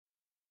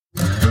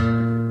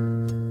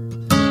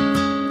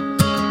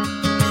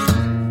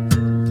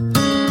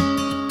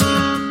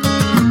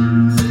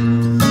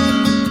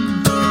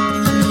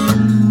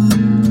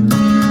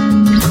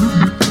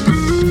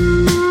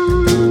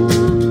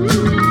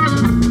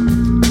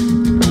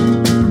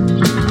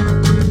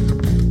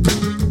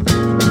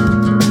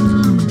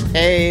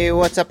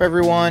what's up,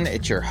 everyone?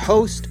 It's your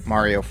host,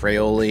 Mario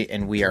Fraioli,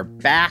 and we are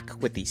back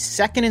with the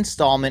second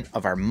installment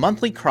of our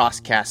monthly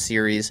Crosscast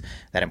series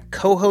that I'm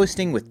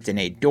co-hosting with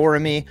Danae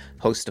Doramy,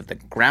 host of the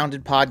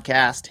Grounded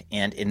podcast.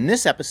 And in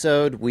this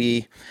episode,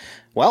 we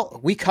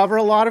cover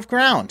a lot of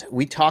ground.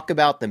 We talk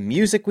about the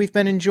music we've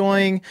been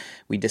enjoying.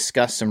 We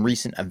discuss some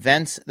recent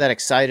events that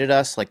excited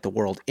us, like the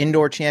World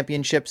Indoor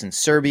Championships in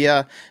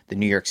Serbia, the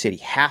New York City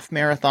Half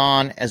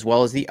Marathon, as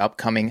well as the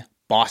upcoming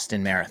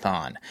Boston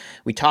Marathon.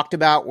 We talked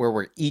about where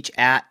we're each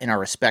at in our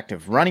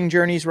respective running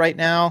journeys right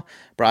now,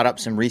 brought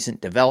up some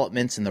recent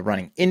developments in the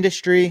running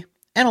industry,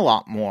 and a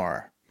lot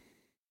more.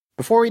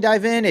 Before we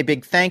dive in, a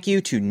big thank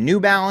you to New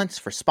Balance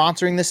for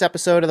sponsoring this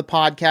episode of the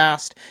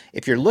podcast.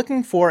 If you're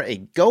looking for a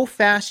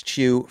go-fast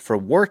shoe for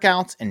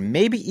workouts and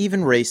maybe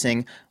even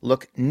racing,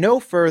 look no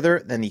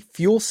further than the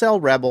Fuel Cell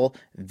Rebel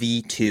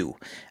V2.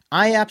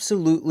 I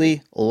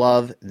absolutely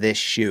love this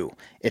shoe.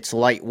 It's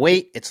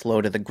lightweight, it's low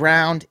to the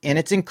ground, and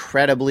it's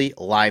incredibly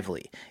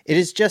lively. It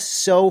is just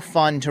so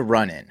fun to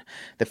run in.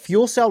 The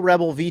Fuel Cell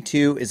Rebel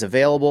V2 is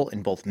available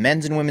in both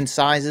men's and women's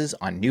sizes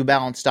on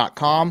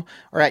newbalance.com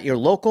or at your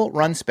local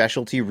run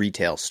specialty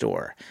retail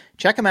store.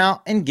 Check them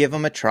out and give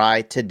them a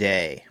try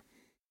today.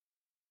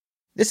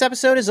 This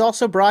episode is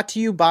also brought to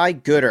you by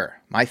Goodr,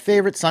 my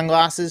favorite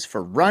sunglasses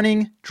for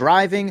running,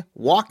 driving,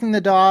 walking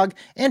the dog,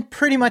 and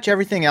pretty much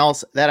everything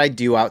else that I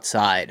do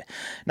outside.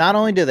 Not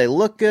only do they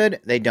look good,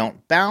 they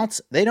don't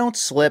bounce, they don't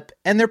slip,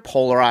 and they're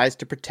polarized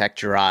to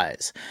protect your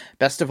eyes.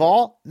 Best of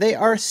all, they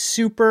are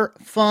super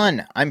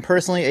fun. I'm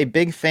personally a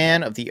big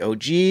fan of the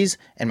OGs,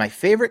 and my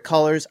favorite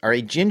colors are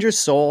a Ginger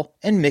Soul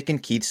and Mick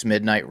and Keith's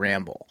Midnight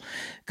Ramble.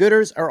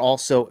 Goodrs are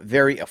also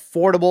very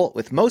affordable,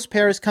 with most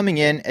pairs coming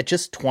in at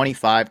just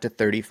 $25 to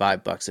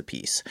 $35 a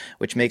piece,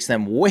 which makes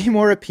them way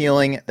more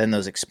appealing than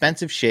those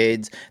expensive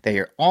shades that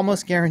you're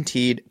almost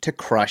guaranteed to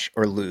crush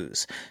or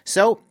lose.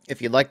 So,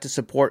 if you'd like to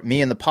support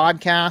me and the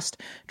podcast,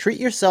 treat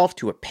yourself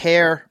to a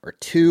pair or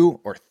two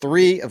or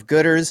three of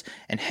Goodrs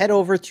and head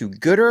over to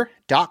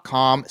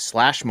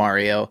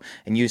goodr.com/Mario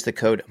and use the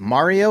code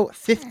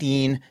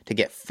Mario15 to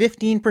get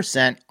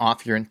 15%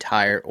 off your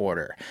entire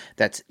order.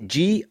 That's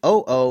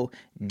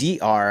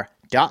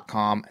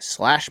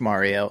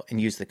GOODR.com/Mario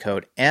and use the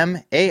code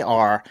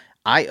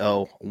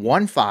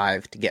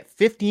MARIO15 to get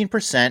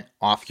 15%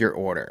 off your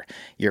order.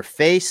 Your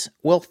face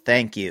will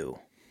thank you.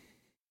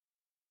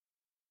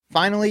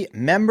 Finally,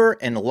 member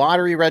and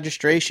lottery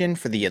registration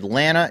for the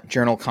Atlanta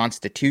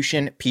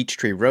Journal-Constitution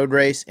Peachtree Road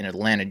Race in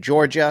Atlanta,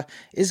 Georgia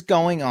is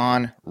going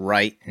on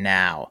right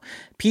now.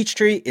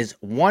 Peachtree is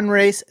one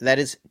race that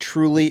is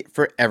truly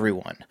for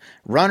everyone.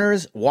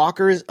 Runners,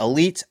 walkers,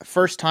 elites,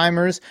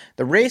 first-timers,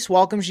 the race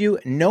welcomes you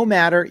no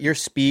matter your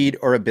speed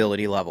or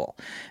ability level.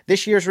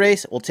 This year's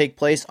race will take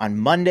place on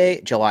Monday,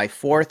 July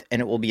 4th,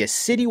 and it will be a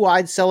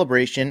citywide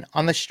celebration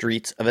on the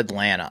streets of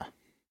Atlanta.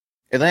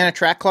 Atlanta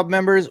Track Club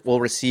members will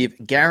receive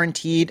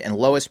guaranteed and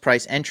lowest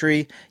price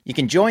entry. You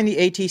can join the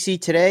ATC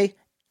today,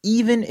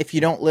 even if you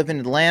don't live in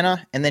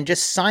Atlanta, and then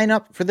just sign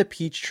up for the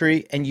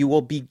Peachtree and you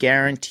will be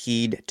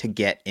guaranteed to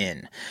get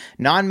in.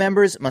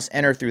 Non-members must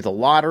enter through the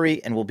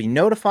lottery and will be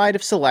notified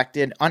if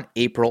selected on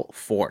April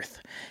 4th.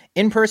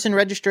 In-person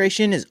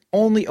registration is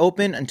only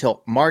open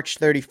until March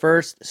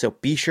 31st, so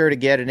be sure to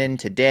get it in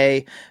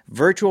today.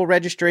 Virtual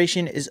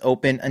registration is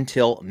open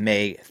until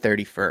May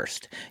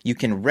 31st. You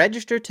can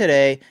register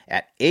today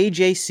at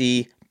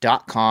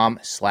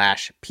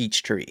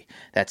ajc.com/Peachtree.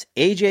 That's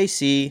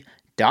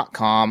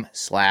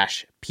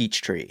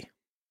ajc.com/Peachtree.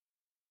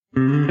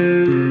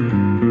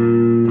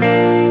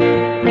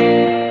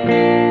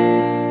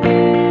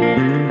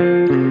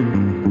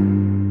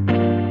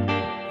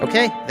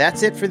 Okay,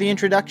 that's it for the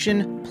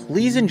introduction.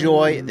 Please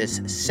enjoy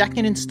this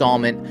second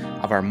installment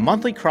of our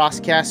monthly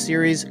Crosscast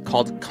series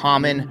called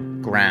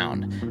Common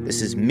Ground.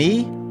 This is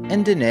me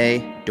and Danae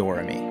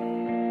Doramy.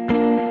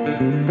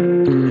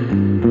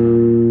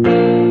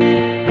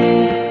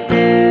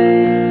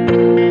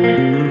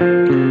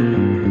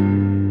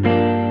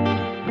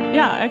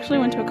 Yeah, I actually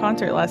went to a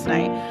concert last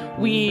night.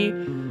 We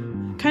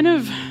kind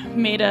of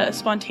made a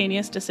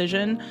spontaneous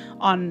decision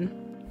on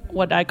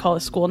what I call a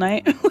school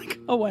night, like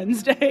a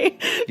Wednesday.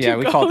 Yeah,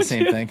 we call it the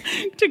same thing.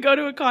 To go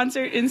to a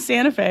concert in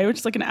Santa Fe, which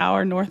is like an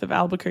hour north of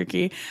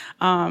Albuquerque.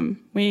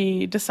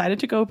 We decided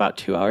to go about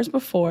 2 hours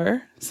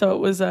before, so it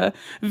was a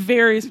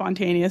very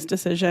spontaneous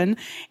decision.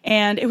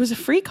 And it was a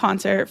free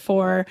concert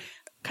for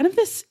kind of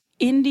this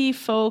indie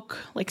folk,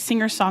 like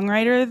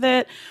singer-songwriter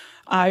that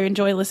I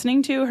enjoy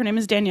listening to. Her name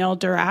is Danielle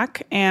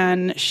Durack,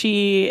 and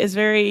she is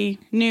very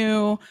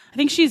new. I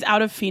think she's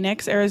out of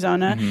Phoenix,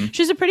 Arizona. Mm-hmm.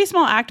 She's a pretty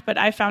small act, but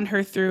I found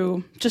her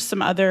through just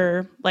some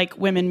other like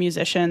women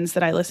musicians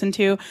that I listen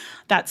to,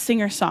 that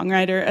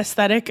singer-songwriter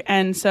aesthetic.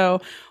 And so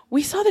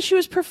we saw that she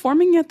was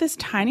performing at this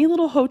tiny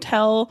little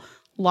hotel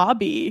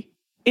lobby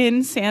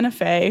in Santa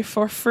Fe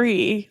for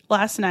free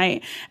last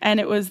night. And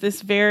it was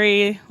this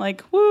very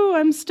like, woo,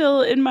 I'm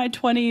still in my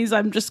 20s.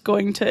 I'm just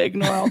going to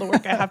ignore all the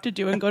work I have to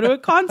do and go to a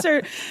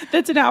concert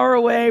that's an hour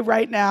away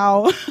right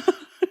now.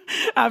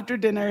 after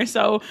dinner.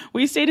 So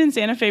we stayed in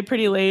Santa Fe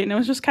pretty late, and it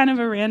was just kind of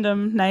a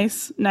random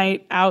nice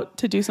night out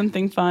to do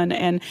something fun.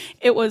 And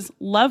it was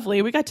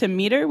lovely. We got to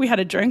meet her. We had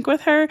a drink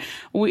with her.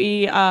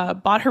 We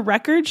bought her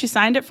record. She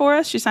signed it for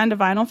us. She signed a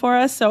vinyl for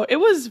us. So it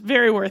was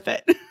very worth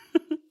it.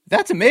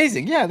 That's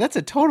amazing. Yeah, that's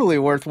a totally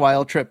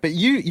worthwhile trip. But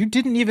you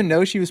didn't even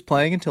know she was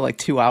playing until like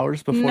 2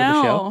 hours before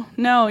the show?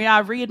 No.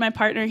 Yeah, Reed, my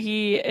partner,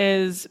 he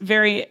is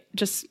very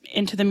just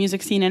into the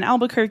music scene in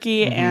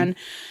Albuquerque and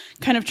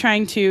kind of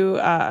trying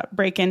to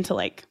break into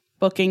like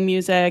booking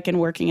music and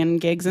working in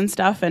gigs and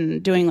stuff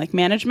and doing like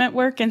management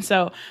work. And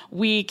so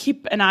we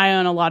keep an eye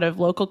on a lot of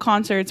local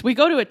concerts. We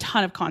go to a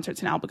ton of concerts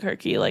in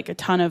Albuquerque, like a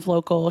ton of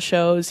local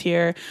shows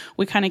here.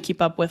 We kind of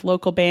keep up with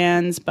local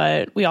bands,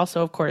 but we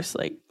also, of course,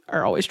 like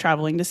are always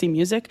traveling to see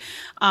music.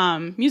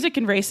 Music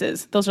and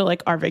races. Those are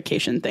like our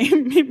vacation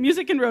thing.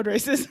 Music and road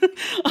races.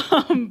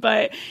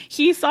 But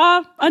he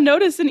saw a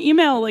notice, an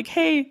email like,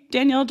 hey,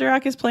 Danielle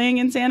Durack is playing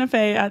in Santa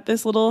Fe at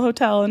this little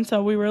hotel. And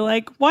so we were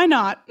like, why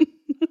not?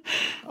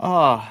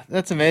 Oh,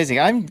 that's amazing.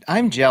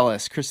 I'm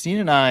jealous. Christine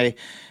and I,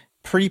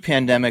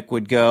 pre-pandemic,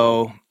 would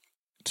go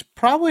to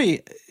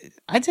probably,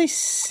 I'd say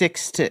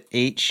 6 to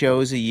 8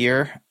 shows a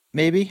year,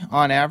 maybe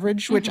on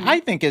average, which I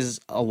think is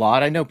a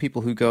lot. I know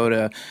people who go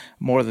to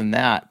more than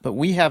that, but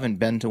we haven't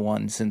been to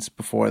one since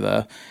before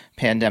the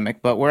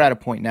pandemic. But we're at a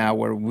point now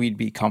where we'd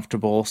be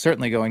comfortable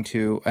certainly going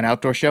to an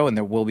outdoor show, and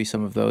there will be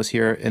some of those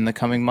here in the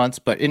coming months,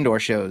 but indoor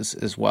shows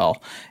as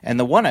well. And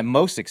the one I'm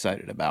most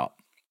excited about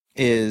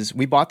is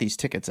we bought these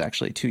tickets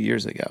actually 2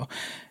 years ago.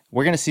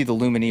 We're going to see the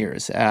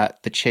Lumineers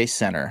at the Chase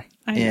Center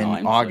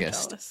in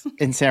August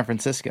in San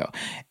Francisco.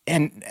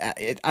 And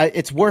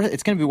it's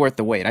going to be worth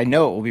the wait. I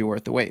know it will be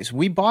worth the wait. So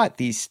we bought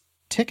these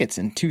tickets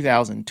in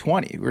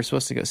 2020. We were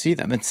supposed to go see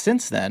them. And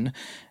since then,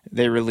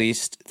 they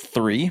released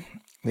 3.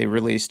 They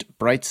released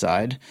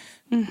Brightside.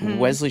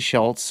 Wesley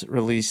Schultz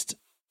released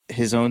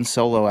his own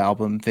solo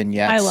album,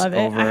 Vignettes. I love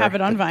it. I have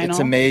it on vinyl. It's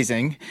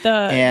amazing. The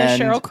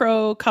Sheryl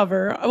Crow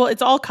cover, well,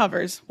 it's all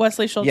covers.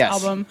 Wesley Schultz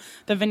album,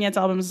 the Vignettes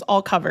album is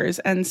all covers.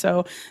 And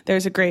so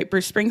there's a great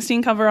Bruce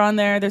Springsteen cover on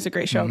there. There's a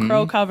great Sheryl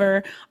Crow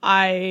cover.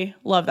 I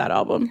love that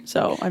album.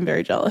 So I'm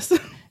very jealous.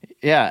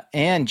 Yeah,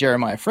 and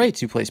Jeremiah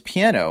Freites, who plays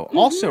piano,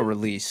 also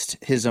released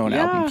his own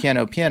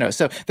album, Piano.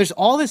 So there's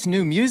all this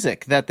new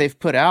music that they've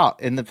put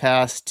out in the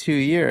past 2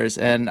 years,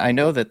 and I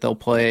know that they'll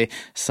play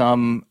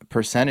some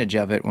percentage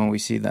of it when we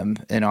see them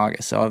in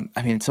August. So,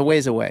 I mean, it's a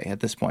ways away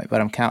at this point,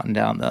 but I'm counting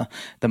down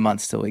the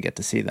months till we get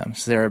to see them.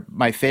 So they're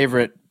my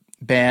favorite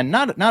band,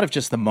 not of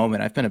just the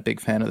moment. I've been a big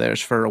fan of theirs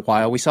for a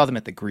while. We saw them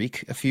at the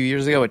Greek a few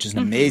years ago, which is an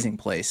amazing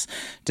place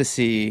to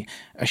see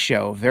a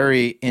show.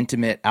 Very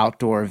intimate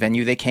outdoor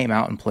venue. They came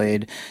out and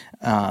played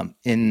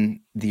in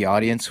the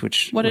audience,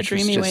 which a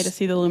dreamy way to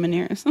see the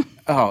Lumineers.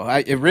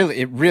 It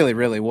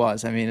really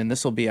was. I mean, and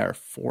this will be our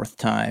 4th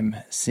time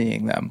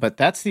seeing them. But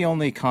that's the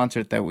only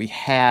concert that we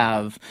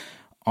have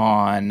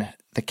on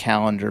the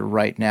calendar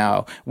right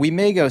now. We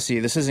may go see,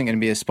 this isn't going to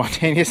be as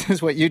spontaneous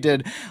as what you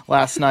did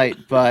last night,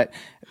 but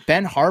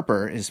Ben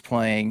Harper is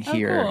playing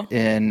here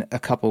in a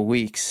couple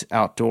weeks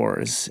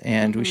outdoors,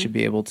 and we should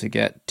be able to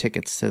get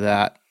tickets to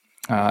that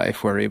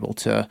if we're able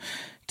to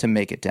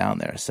make it down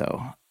there.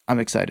 So I'm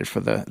excited for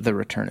the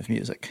return of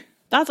music.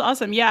 That's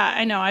awesome. Yeah,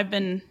 I know. I've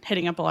been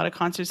hitting up a lot of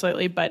concerts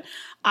lately, but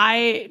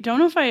I don't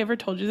know if I ever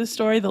told you this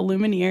story. The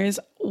Lumineers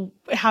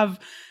have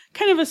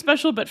kind of a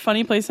special but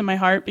funny place in my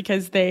heart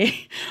because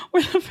they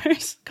were the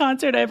first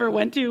concert I ever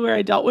went to where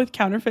I dealt with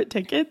counterfeit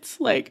tickets.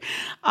 Like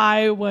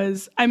I'm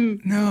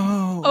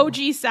OG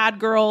sad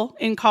girl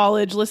in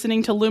college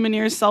listening to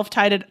Lumineers'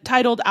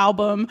 self-titled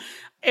album.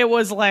 It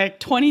was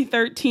like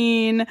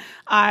 2013.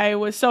 I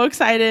was so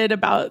excited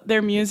about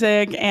their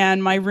music,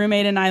 and my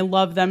roommate and I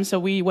love them. So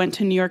we went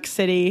to New York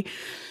City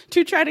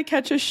to try to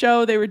catch a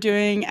show they were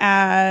doing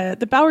at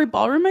the Bowery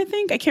Ballroom, I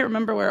think. I can't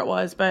remember where it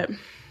was, but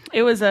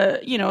it was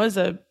a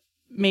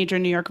major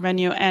New York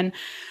venue. And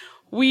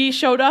we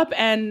showed up,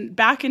 and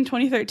back in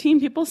 2013,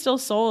 people still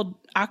sold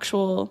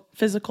actual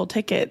physical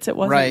tickets. It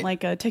wasn't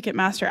like a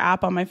Ticketmaster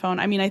app on my phone.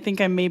 I mean, I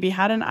think I maybe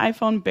had an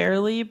iPhone,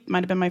 barely,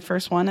 might have been my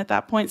first one at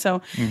that point.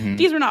 So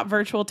these were not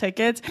virtual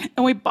tickets.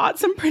 And we bought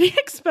some pretty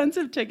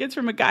expensive tickets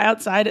from a guy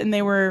outside, and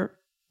they were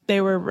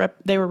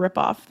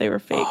rip-off. They were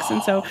fakes.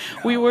 And so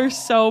we were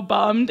so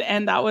bummed.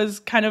 And that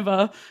was kind of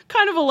a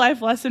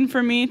life lesson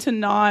for me to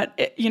not,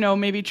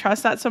 maybe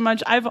trust that so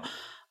much.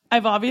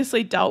 I've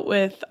obviously dealt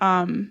with,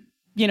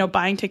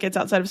 buying tickets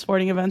outside of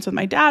sporting events with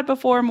my dad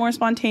before, more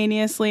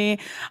spontaneously,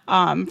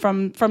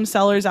 from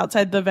sellers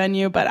outside the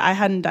venue, but I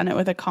hadn't done it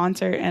with a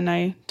concert, and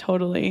I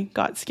totally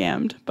got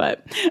scammed.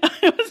 But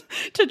it was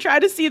to try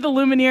to see the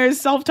Lumineers'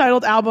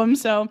 self-titled album,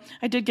 so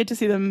I did get to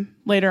see them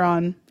later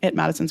on at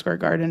Madison Square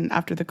Garden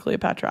after the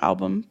Cleopatra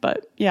album.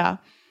 But yeah,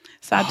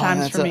 sad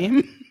times for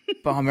me.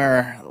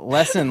 Bummer.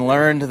 Lesson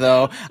learned,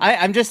 though.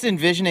 I'm just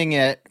envisioning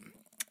it.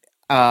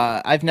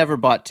 I've never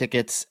bought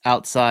tickets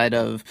outside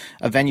of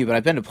a venue, but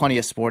I've been to plenty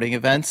of sporting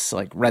events,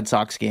 like Red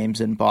Sox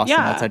games in Boston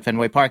outside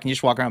Fenway Park, and you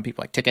just walk around,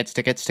 people like tickets,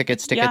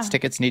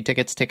 need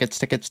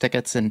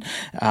tickets. And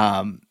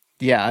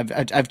yeah,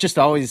 I've just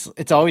always,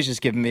 it's always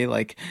just given me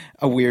like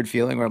a weird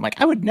feeling where I'm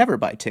like, I would never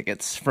buy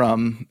tickets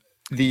from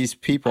these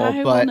people,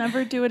 I will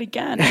never do it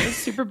again. It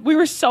was we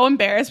were so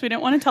embarrassed. We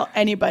didn't want to tell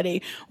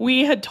anybody.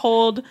 We had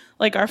told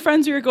like our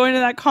friends we were going to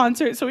that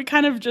concert. So we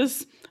kind of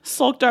just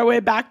sulked our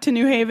way back to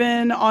New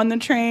Haven on the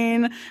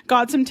train,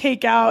 got some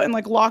takeout, and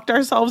like locked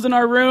ourselves in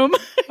our room.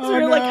 So we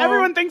were like,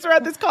 everyone thinks we're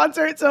at this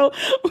concert, so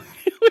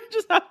we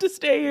just have to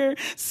stay here,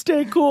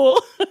 stay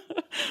cool.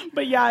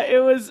 But yeah, it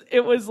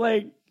was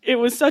like, it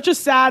was such a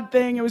sad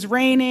thing. It was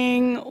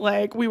raining.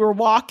 Like we were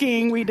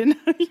walking. We didn't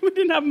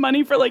have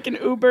money for like an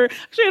Uber.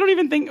 Actually, I don't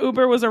even think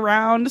Uber was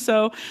around.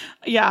 So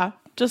yeah,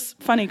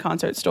 just funny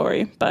concert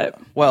story.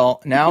 But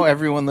well, now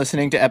everyone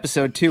listening to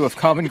episode 2 of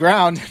Common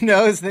Ground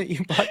knows that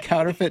you bought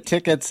counterfeit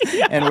tickets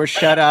and were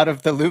shut out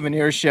of the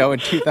Lumineers show in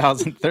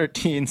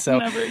 2013. So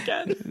never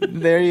again.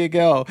 There you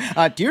go.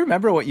 Do you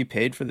remember what you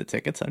paid for the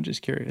tickets? I'm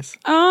just curious.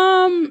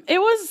 It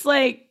was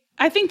like,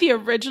 I think the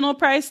original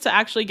price to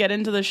actually get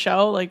into the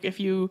show, like if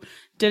you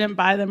didn't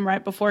buy them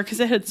right before, because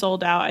it had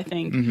sold out, I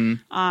think,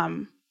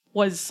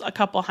 was a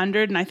couple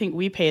hundred, and I think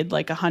we paid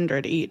like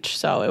 $100 each.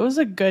 So it was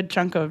a good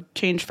chunk of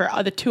change for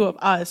the two of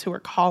us who were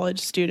college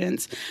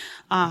students.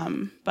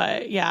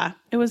 But yeah,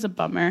 it was a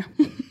bummer.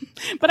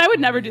 But I would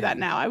never do that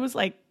now. I was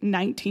like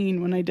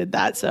 19 when I did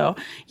that. So,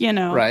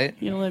 right.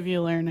 You live,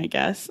 you learn, I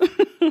guess.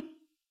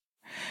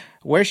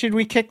 Where should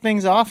we kick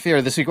things off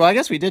here this week? Well, I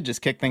guess we did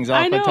just kick things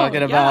off by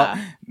talking about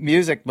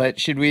music, but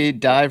should we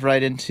dive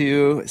right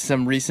into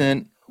some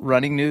recent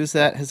running news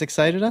that has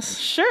excited us?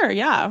 Sure,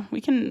 yeah. We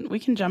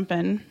can jump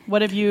in.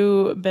 What have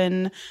you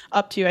been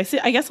up to?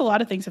 I guess a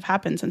lot of things have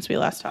happened since we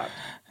last talked.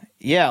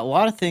 Yeah, a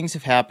lot of things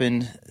have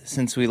happened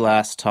since we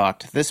last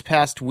talked. This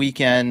past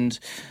weekend,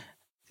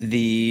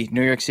 the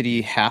New York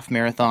City Half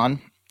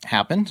Marathon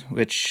happened,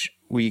 which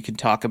we could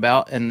talk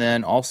about, and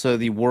then also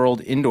the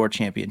World Indoor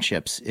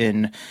Championships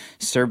in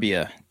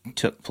Serbia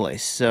took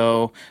place.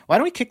 So why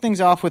don't we kick things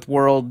off with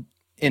World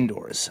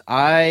Indoors?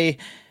 I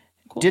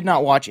did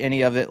not watch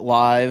any of it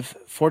live.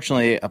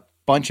 Fortunately, a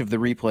bunch of the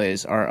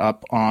replays are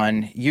up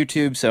on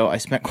YouTube, so I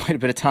spent quite a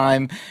bit of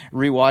time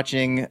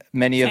rewatching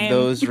many of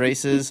those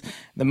races.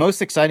 The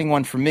most exciting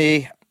one for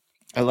me,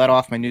 I led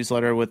off my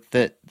newsletter with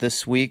it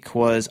this week,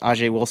 was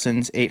Ajay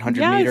Wilson's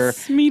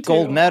 800-meter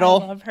gold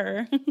medal. I love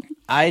her.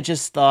 I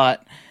just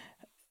thought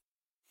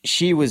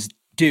she was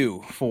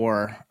due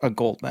for a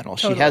gold medal.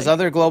 Totally. She has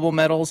other global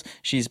medals.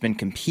 She's been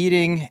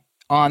competing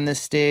on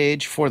this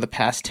stage for the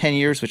past 10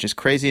 years, which is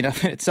crazy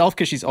enough in itself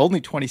because she's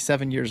only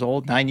 27 years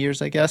old, 9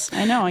 years, I guess.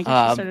 I know. I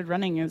guess she started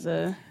running as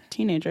a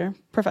teenager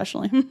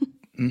professionally.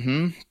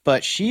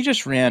 But she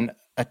just ran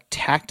a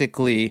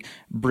tactically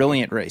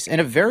brilliant race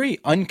and a very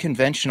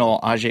unconventional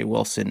Ajay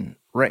Wilson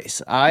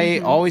race. I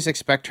always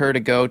expect her to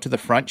go to the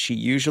front. She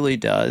usually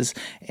does,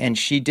 and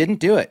she didn't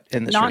do it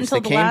in this race. Not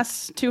until the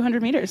last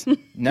 200 meters.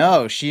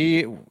 No,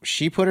 she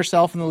put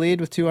herself in the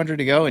lead with 200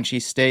 to go, and she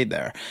stayed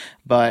there.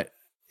 But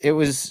it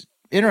was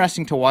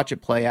interesting to watch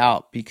it play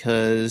out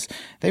because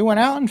they went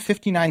out in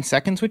 59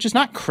 seconds, which is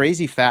not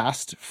crazy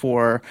fast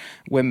for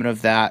women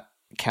of that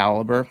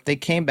caliber. They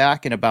came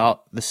back in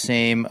about the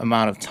same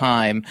amount of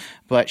time,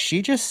 but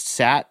she just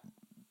sat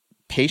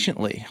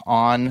patiently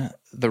on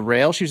the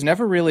rail. She was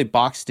never really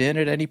boxed in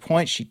at any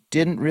point. She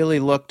didn't really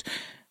look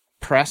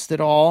pressed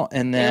at all.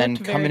 And then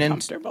coming in,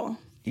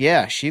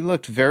 yeah, she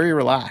looked very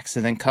relaxed.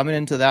 And then coming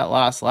into that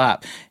last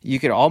lap, you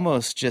could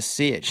almost just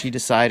see it. She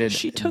decided,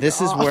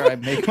 this is where I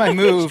make my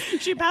move.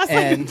 She passed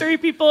like 3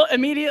 people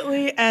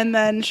immediately, and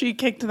then she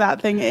kicked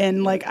that thing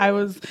in. Like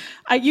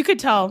you could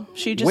tell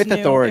she just knew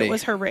authority. It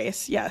was her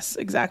race. Yes,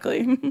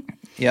 exactly.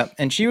 Yep.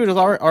 And she was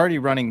already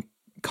running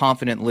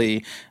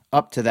confidently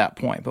up to that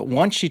point. But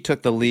once she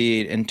took the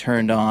lead and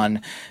turned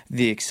on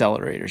the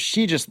accelerator,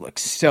 she just looked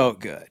so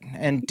good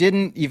and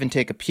didn't even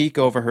take a peek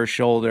over her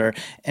shoulder.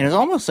 And it was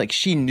almost like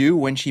she knew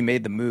when she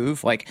made the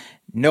move, like,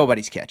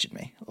 nobody's catching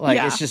me. Like,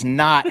 it's just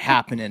not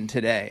happening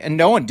today. And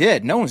no one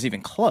did. No one was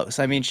even close.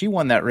 I mean, she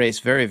won that race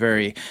very,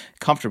 very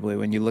comfortably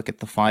when you look at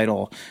the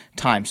final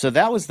time. So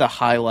that was the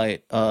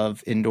highlight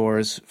of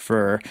indoors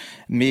for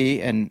me,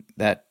 and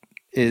that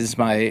is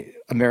my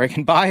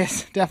American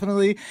bias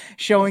definitely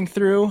showing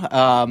through.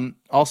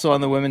 Also on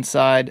the women's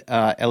side,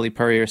 Ellie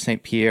Purrier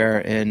St. Pierre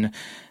in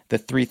the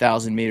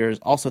 3,000 meters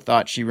also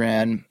thought she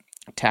ran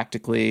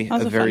tactically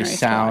a very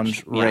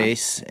sound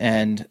race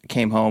and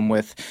came home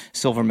with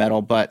silver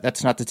medal. But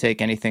that's not to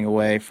take anything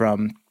away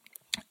from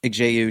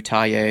Ijeyu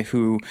Taye,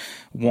 who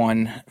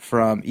won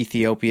from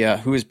Ethiopia,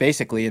 who was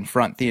basically in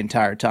front the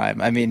entire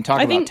time. I mean, about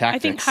tactics. I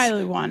think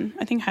Hailu won.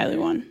 I think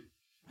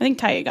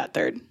Taye got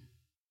third.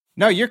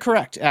 No, you're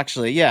correct,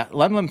 actually. Yeah,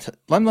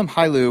 Lemlem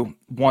Hailu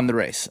won the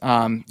race.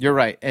 You're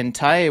right. And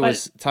Taye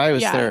was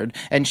third.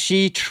 And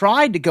she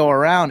tried to go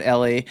around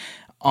Ellie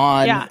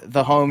on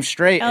the home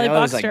straight. Ellie and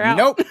I was like,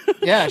 nope.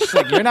 Yeah, she's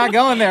like, you're not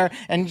going there.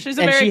 And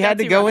she had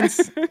to go in.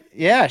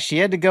 Yeah, she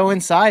had to go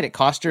inside. It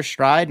cost her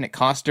stride and it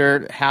cost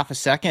her half a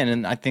second.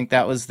 And I think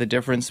that was the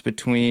difference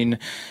between,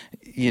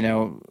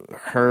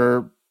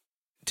 her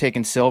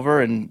taken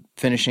silver and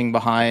finishing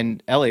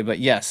behind Ellie. But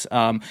yes,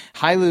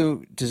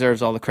 Hailu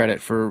deserves all the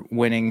credit for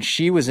winning.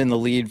 She was in the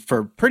lead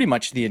for pretty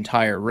much the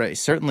entire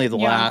race, certainly the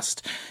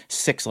last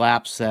 6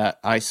 laps that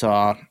I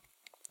saw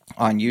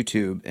on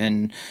YouTube,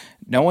 and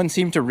no one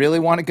seemed to really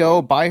want to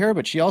go by her,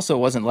 but she also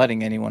wasn't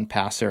letting anyone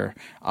pass her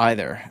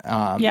either.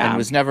 And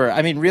was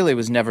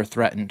never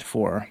threatened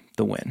for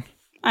the win.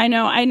 I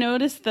know. I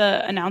noticed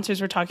the announcers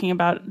were talking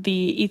about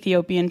the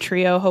Ethiopian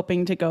trio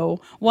hoping to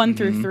go 1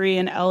 through 3,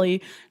 and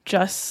Ellie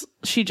just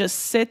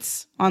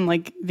sits on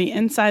like the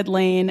inside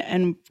lane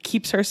and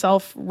keeps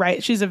herself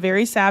right. She's a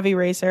very savvy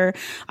racer.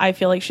 I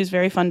feel like she's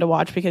very fun to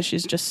watch because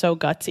she's just so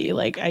gutsy.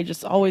 Like, I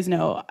just always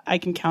know I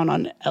can count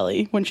on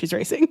Ellie when she's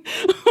racing.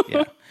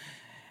 Yeah.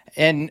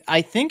 And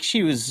I think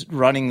she was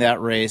running that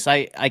race.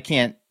 I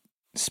can't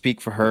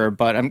speak for her,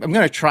 but I'm going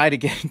to try to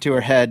get into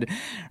her head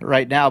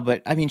right now.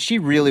 But I mean, she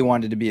really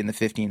wanted to be in the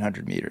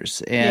 1500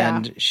 meters,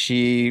 and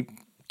she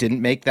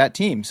didn't make that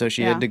team. So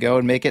she had to go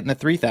and make it in the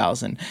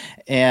 3000.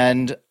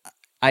 And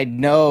I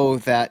know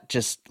that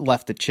just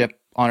left a chip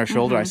on her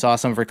shoulder. I saw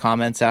some of her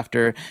comments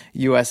after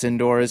U.S.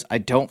 indoors. I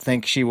don't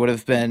think she would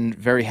have been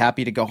very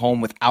happy to go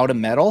home without a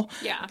medal.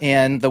 Yeah.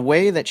 And the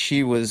way that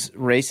she was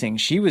racing,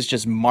 she was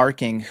just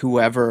marking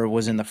whoever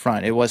was in the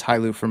front. It was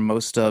Hailu for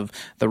most of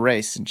the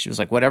race. And she was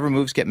like, whatever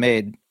moves get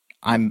made,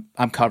 I'm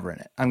covering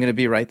it. I'm going to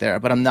be right there,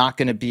 but I'm not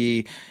going to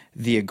be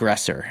the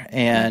aggressor.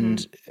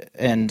 And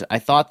I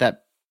thought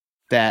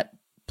that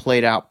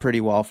played out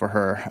pretty well for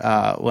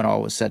her when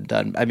all was said and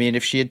done. I mean,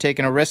 if she had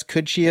taken a risk,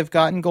 could she have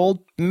gotten gold?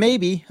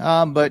 Maybe,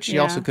 but she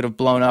also could have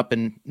blown up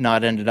and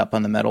not ended up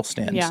on the medal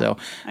stand. Yeah, so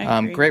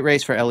great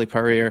race for Ellie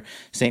Parier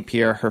St.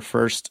 Pierre, her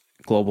first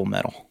global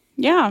medal.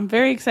 Yeah,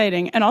 very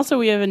exciting. And also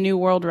we have a new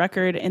world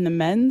record in the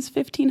men's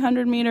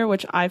 1500 meter,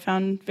 which I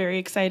found very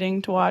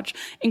exciting to watch.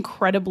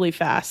 Incredibly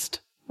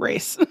fast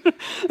race.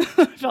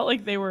 I felt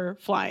like they were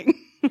flying.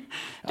 Did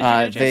you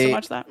get a chance to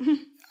watch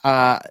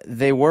that?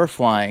 They were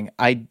flying.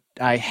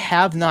 I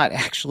have not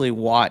actually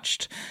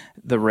watched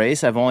the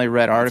race. I've only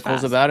read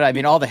articles about it. I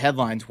mean, all the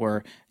headlines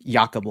were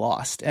Jakob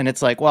lost. And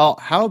it's like, well,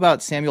 how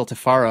about Samuel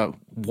Tafara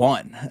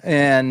won?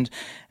 And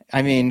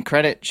I mean,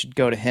 credit should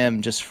go to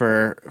him just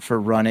for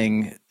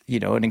running,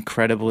 an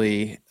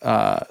incredibly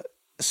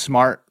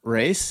smart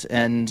race.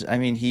 And I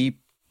mean, he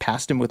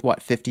passed him with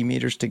 50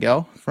 meters to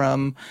go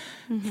from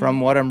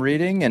what I'm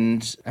reading.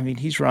 And I mean,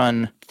 he's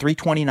run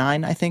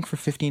 3:29, I think, for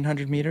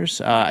 1500 meters.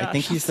 I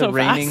think he's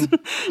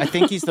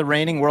the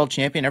reigning world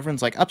champion.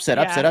 Everyone's like upset.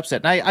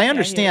 And I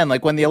understand,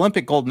 like when the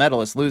Olympic gold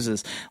medalist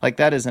loses, like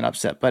that is an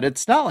upset, but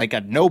it's not like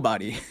a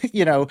nobody,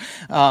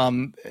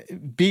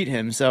 beat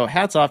him. So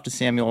hats off to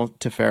Samuel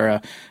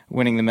Tefera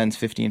winning the men's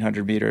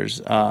 1500 meters.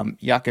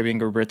 Jakob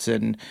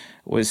Ingebrigtsen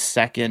was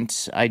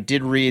second. I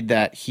did read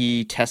that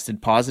he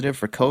tested positive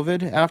for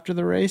COVID after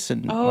the race,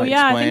 and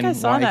I think I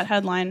saw that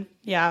headline.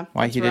 Yeah,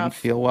 why he didn't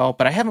feel well,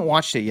 but I haven't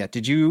watched it yet.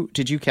 Did you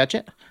catch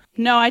it?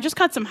 No, I just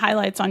caught some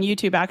highlights on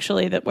YouTube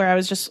actually, where I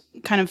was just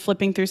kind of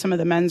flipping through some of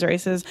the men's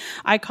races.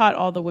 I caught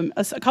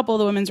a couple of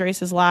the women's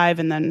races live,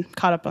 and then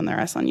caught up on the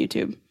rest on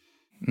YouTube.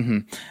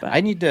 I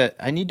need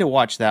to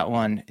watch that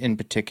one in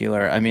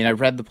particular. I mean, I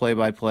read the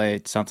play-by-play.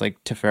 It sounds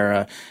like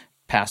Tefera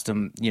passed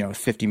him,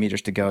 50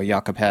 meters to go.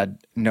 Jakob had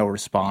no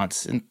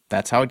response, and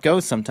that's how it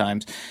goes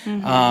sometimes.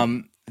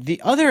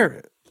 The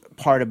other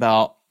part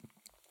about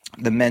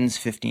the men's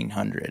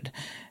 1500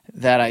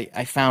 that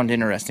I found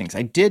interesting, because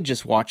I did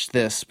just watch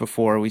this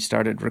before we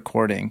started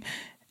recording.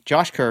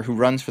 Josh Kerr, who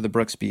runs for the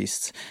Brooks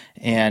Beasts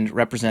and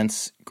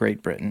represents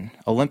Great Britain,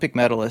 Olympic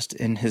medalist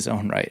in his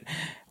own right,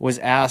 was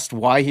asked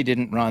why he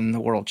didn't run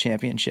the World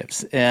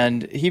Championships.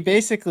 And he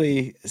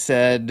basically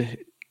said,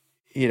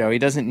 he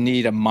doesn't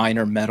need a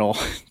minor medal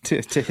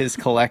to his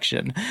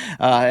collection.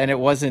 And it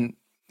wasn't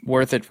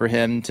worth it for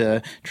him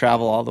to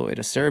travel all the way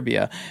to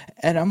Serbia.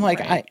 And I'm like,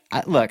 right.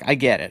 I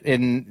get it.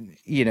 In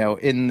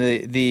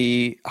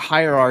the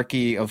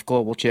hierarchy of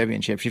global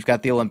championships, you've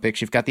got the Olympics,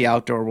 you've got the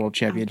outdoor world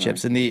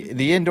championships, and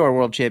the indoor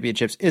world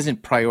championships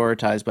isn't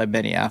prioritized by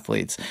many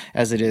athletes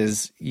as it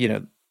is,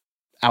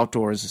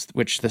 outdoors,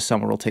 which this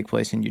summer will take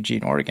place in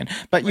Eugene, Oregon.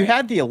 But you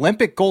had the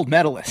Olympic gold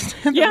medalist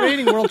and the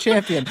reigning world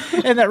champion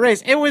in that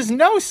race. It was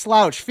no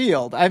slouch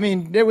field. I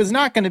mean, it was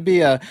not going to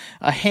be a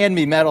hand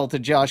me medal to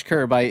Josh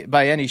Kerr by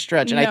any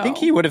stretch. And I think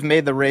he would have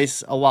made the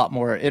race a lot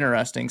more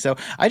interesting. So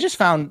I just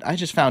found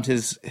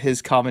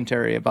his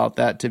commentary about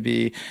that to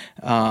be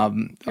a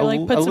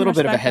little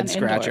bit of a head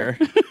scratcher.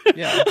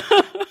 Yeah.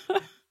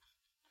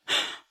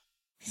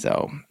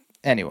 So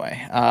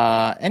anyway,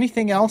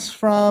 anything else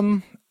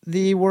from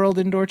the World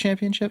Indoor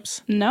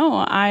Championships?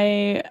 No,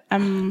 I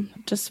am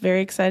just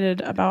very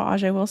excited about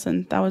Ajay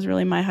Wilson. That was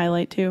really my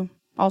highlight too.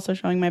 Also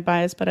showing my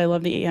bias, but I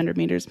love the 800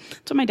 meters.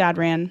 That's what my dad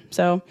ran.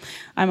 So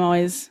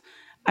I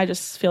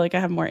just feel like I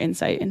have more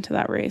insight into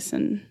that race,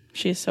 and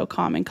She's so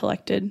calm and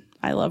collected.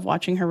 I love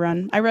watching her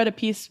run. I read a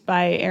piece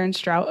by Aaron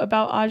Strout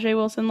about Ajay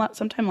Wilson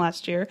sometime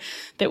last year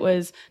that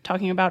was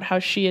talking about how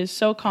she is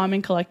so calm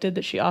and collected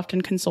that she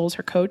often consoles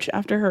her coach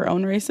after her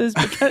own races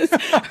because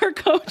her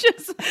coach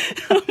is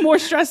more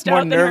stressed out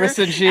than her. More nervous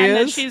than she and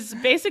is. That she's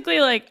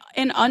basically like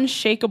an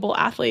unshakable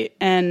athlete.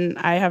 And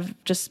I have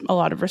just a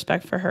lot of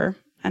respect for her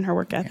and her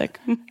work ethic.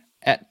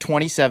 At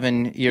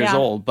 27 years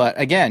old. But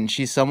again,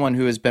 she's someone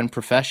who has been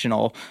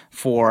professional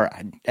for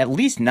at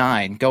least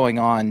 9, going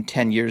on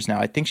 10 years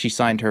now. I think she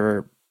signed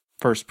her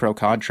first pro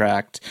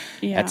contract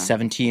at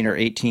 17 or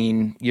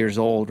 18 years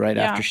old, right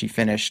after she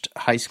finished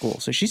high school.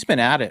 So she's been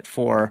at it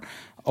for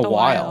a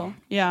while.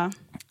 Yeah.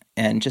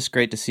 And just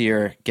great to see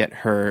her get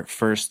her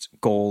first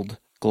gold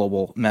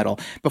global medal.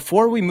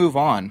 Before we move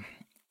on,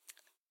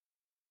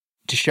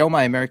 to show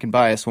my American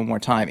bias one more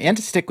time, and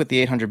to stick with the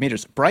 800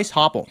 meters, Bryce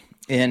Hoppel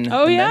in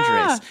the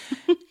men's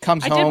race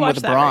comes home with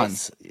a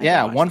bronze.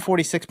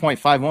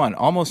 146.51.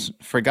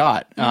 Almost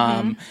forgot.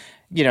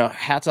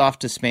 Hats off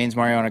to Spain's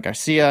Mariana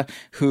Garcia,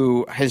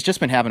 who has just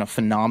been having a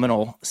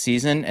phenomenal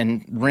season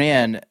and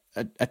ran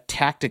a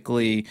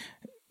tactically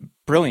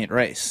brilliant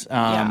race.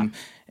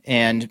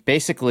 And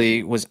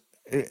basically was,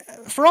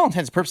 for all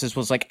intents and purposes,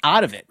 was like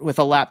out of it with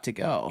a lap to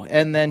go,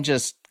 and then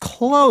just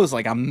closed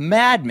like a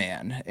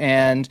madman.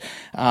 And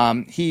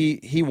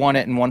he won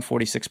it in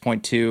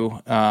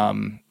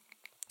 146.2.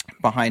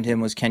 Behind him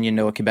was Kenyan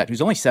Noah Kibet,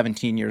 who's only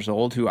 17 years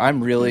old, who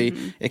I'm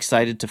really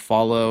excited to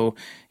follow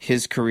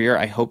his career.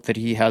 I hope that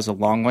he has a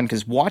long one,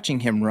 because watching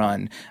him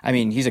run, I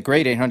mean, he's a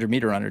great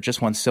 800-meter runner,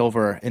 just won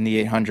silver in the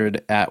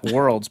 800 at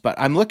Worlds. But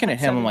I'm looking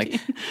at him, 17. I'm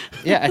like,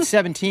 at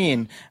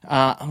 17,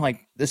 I'm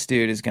like, this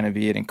dude is going to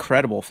be an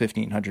incredible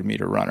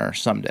 1,500-meter runner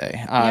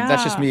someday.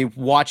 That's just me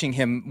watching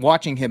him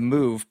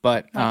move.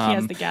 But he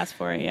has the gas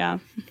for it,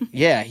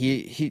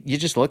 you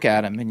just look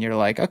at him and you're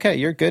like, okay,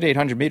 you're a good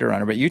 800-meter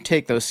runner, but you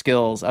take those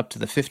skills up to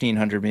the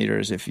 1,500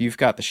 meters. If you've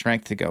got the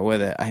strength to go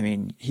with it, I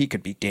mean, he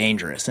could be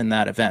dangerous in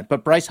that event.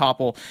 But Bryce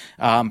Hoppel,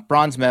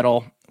 bronze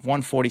medal,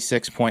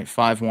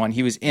 146.51.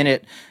 He was in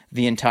it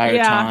the entire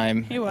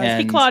time. He was.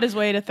 He clawed his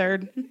way to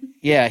third.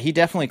 Yeah, he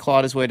definitely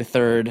clawed his way to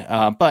third,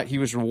 but he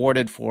was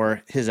rewarded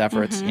for his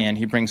efforts, and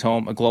he brings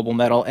home a global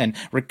medal. And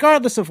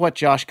regardless of what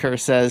Josh Kerr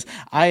says,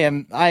 I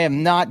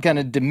am not going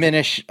to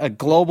diminish a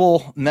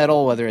global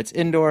medal, whether it's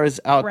indoors,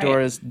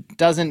 outdoors,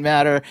 doesn't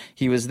matter.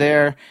 He was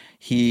there,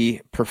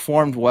 he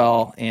performed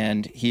well,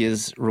 and he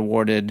is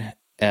rewarded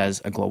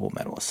as a global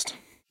medalist.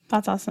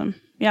 That's awesome.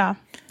 Yeah,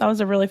 that was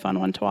a really fun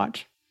one to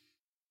watch.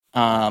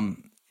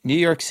 New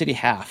York City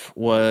Half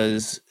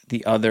was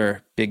the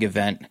other big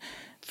event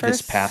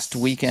this past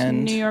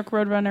weekend. New York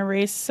Roadrunner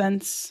race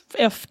since,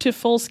 if to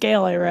full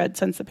scale, I read,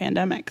 since the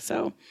pandemic.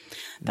 So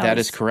that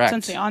is correct.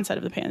 Since the onset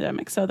of the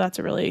pandemic. So that's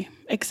a really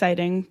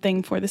exciting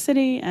thing for the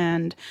city,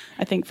 and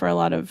I think for a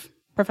lot of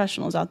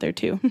professionals out there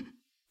too.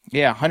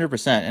 Yeah,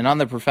 100%. And on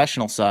the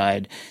professional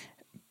side,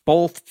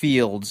 both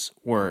fields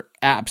were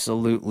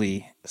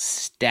absolutely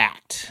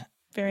stacked.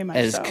 Very much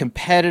as so.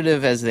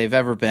 Competitive as they've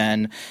ever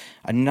been.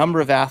 A number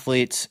of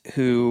athletes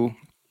who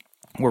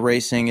were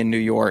racing in New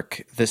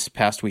York this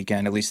past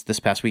weekend, at least this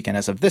past weekend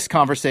as of this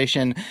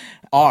conversation,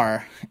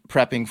 are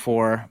prepping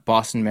for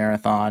Boston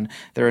Marathon.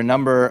 There are a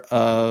number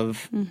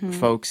of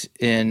folks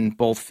in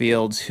both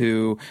fields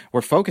who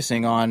were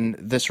focusing on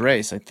this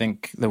race. I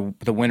think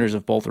the winners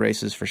of both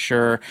races for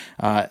sure,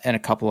 and a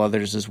couple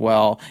others as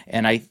well.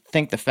 And I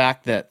think the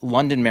fact that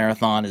London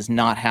Marathon is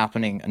not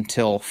happening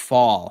until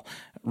fall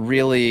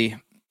really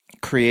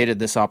created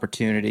this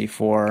opportunity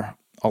for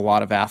a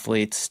lot of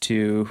athletes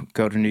to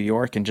go to New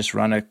York and just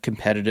run a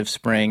competitive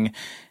spring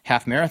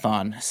half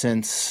marathon,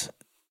 since,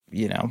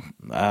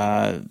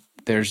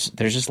 there's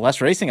just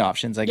less racing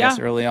options, I guess,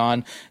 early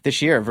on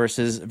this year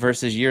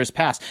versus years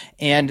past.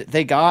 And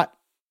they got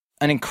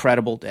an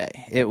incredible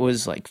day. It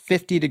was like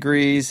 50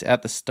 degrees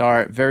at the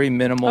start, very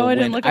minimal wind. I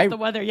didn't look at the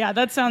weather. Yeah,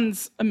 that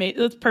sounds amazing.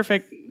 That's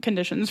perfect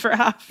conditions for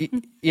half.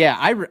 Yeah,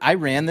 I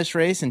ran this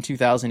race in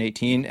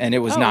 2018, and it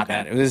was not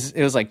bad. It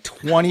was like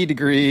 20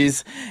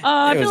 degrees.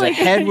 It was a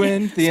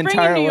headwind the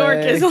entire way. Spring in New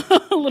York is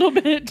a little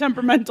bit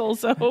temperamental,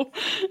 so.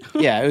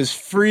 Yeah, it was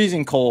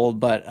freezing cold,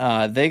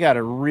 but they got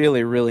a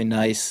really, really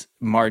nice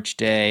March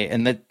day,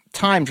 and the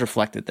times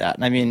reflected that.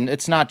 I mean,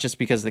 it's not just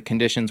because the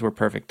conditions were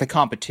perfect. The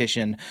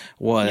competition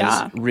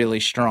was really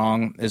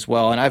strong as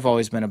well. And I've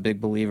always been a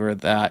big believer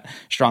that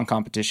strong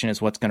competition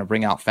is what's going to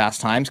bring out fast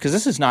times, because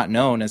this is not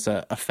known as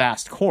a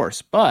fast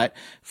course. But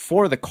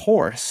for the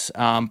course,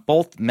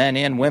 both men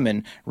and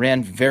women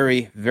ran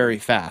very, very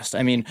fast.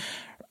 I mean,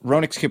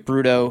 Ronix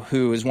Kipruto,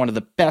 who is one of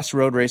the best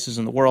road racers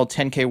in the world,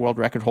 10K world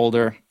record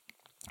holder,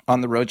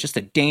 on the road, just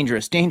a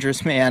dangerous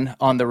man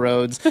on the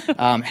roads.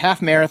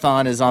 Half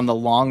marathon is on the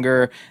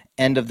longer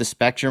end of the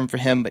spectrum for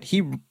him, but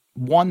he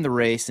won the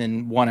race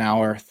in 1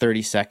 hour,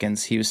 30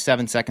 seconds. He was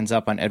 7 seconds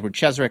up on Edward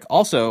Chesrick,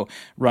 also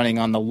running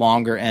on the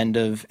longer end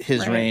of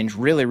his range.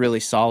 Really, really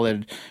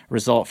solid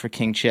result for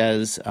King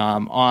Ches.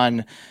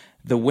 On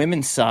the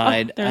women's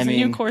side, There's I a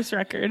mean, new course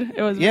record.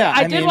 It was. Yeah,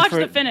 I I did mean, watch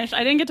the finish. I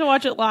didn't get to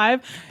watch it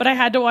live, but I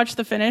had to watch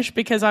the finish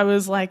because I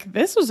was like,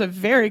 this was a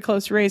very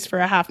close race for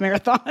a half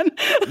marathon.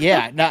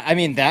 yeah, no, I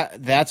mean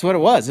that's what it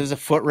was. It was a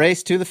foot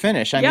race to the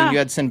finish. I mean, you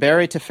had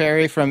Senberi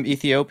Teferi from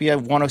Ethiopia,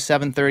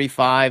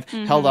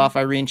 107.35, held off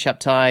Irene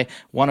Cheptai,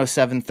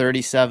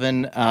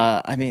 107.37.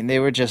 I mean, they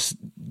were just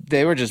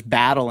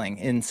battling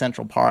in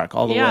Central Park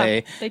all the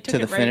way to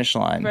the finish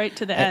line, right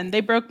to the end.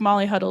 They broke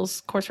Molly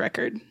Huddle's course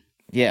record.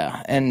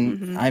 Yeah,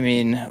 and I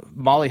mean,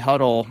 Molly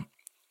Huddle,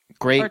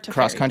 great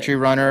cross-country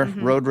runner,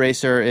 road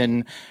racer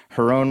in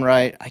her own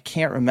right. I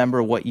can't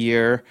remember what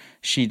year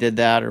she did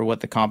that or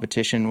what the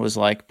competition was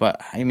like, but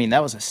I mean,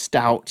 that was a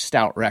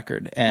stout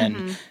record,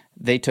 and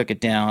they took it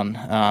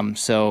down.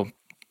 So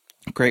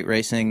great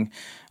racing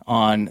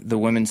on the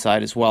women's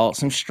side as well.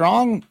 Some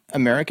strong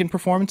American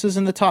performances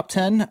in the top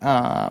 10.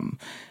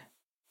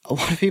 A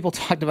lot of people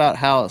talked about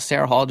how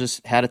Sarah Hall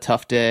just had a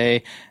tough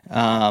day.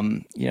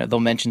 They'll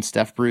mention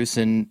Steph Bruce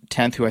in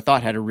 10th, who I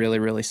thought had a really,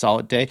 really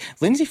solid day.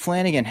 Lindsay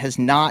Flanagan has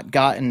not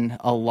gotten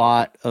a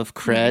lot of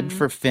cred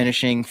for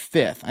finishing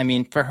 5th. I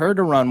mean, for her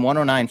to run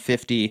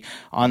 109.50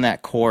 on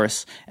that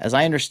course, as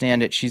I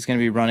understand it, she's going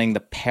to be running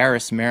the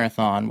Paris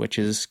Marathon, which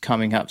is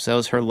coming up. So that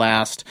was her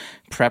last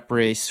prep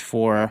race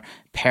for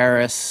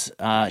Paris.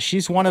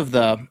 She's one of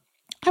the,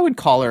 I would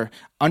call her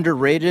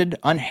underrated,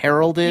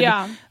 unheralded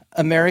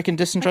American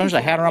distance runners.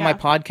 I had her on my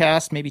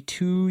podcast maybe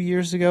 2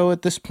 years ago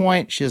at this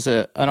point. She has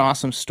an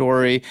awesome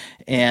story.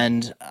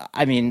 And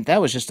I mean,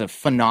 that was just a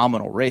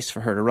phenomenal race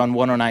for her to run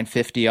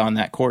 109.50 on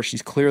that course.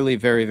 She's clearly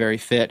very, very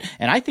fit.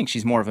 And I think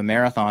she's more of a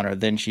marathoner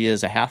than she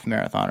is a half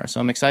marathoner. So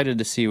I'm excited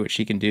to see what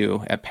she can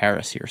do at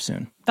Paris here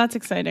soon. That's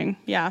exciting.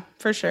 Yeah,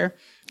 for sure.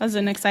 That's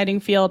an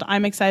exciting field.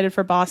 I'm excited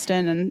for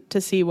Boston and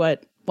to see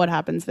what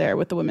happens there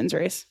with the women's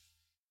race.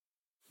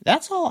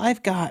 That's all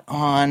I've got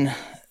on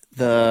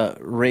the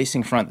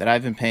racing front that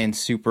I've been paying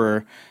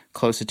super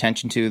close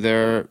attention to.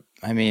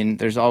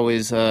 There's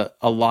always a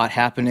lot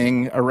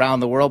happening around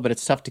the world, but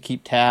it's tough to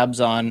keep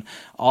tabs on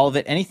all of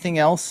it. Anything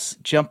else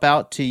jump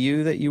out to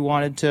you that you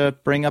wanted to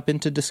bring up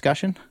into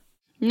discussion?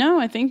 No,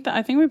 I think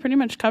we pretty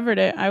much covered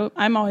it.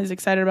 I'm always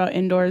excited about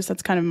indoors.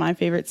 That's kind of my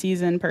favorite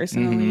season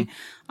personally.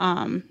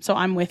 So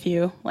I'm with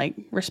you, like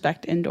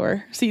respect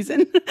indoor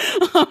season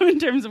in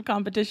terms of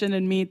competition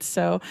and meets.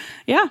 So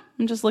yeah,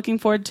 I'm just looking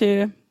forward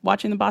to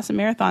watching the Boston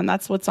Marathon.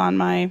 That's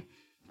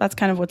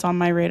kind of what's on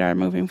my radar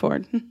moving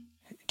forward.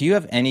 Do you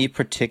have any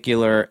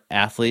particular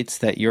athletes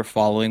that you're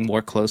following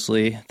more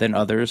closely than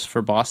others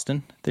for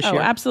Boston this year? Oh,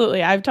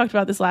 absolutely. I've talked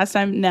about this last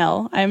time.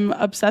 Nell. I'm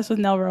obsessed with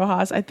Nell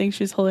Rojas. I think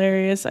she's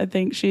hilarious. I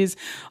think she's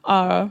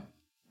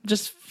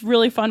just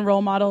really fun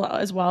role model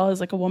as well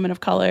as like a woman of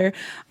color.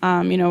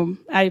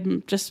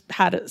 I just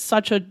had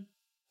such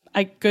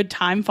a good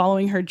time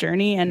following her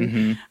journey,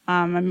 and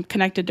I'm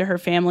connected to her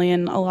family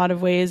in a lot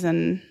of ways,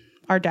 and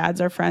our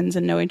dads are friends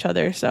and know each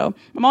other. So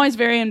I'm always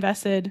very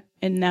invested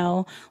in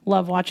Nell,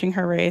 love watching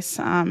her race.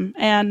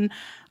 And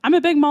I'm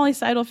a big Molly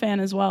Seidel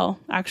fan as well,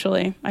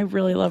 actually. I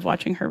really love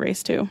watching her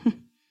race too.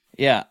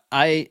 Yeah,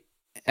 I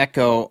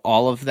echo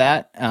all of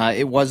that.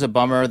 It was a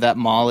bummer that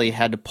Molly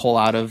had to pull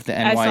out of the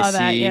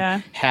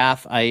NYC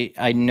half.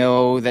 I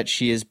know that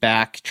she is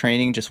back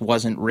training, just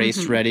wasn't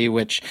race ready,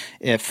 which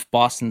if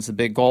Boston's a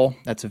big goal,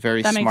 that's a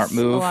very smart move.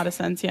 That makes a lot of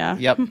sense, yeah.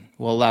 Yep,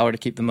 will allow her to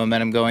keep the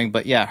momentum going.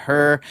 But yeah,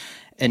 her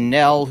and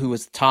Nell, who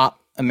was the top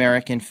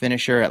American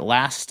finisher at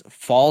last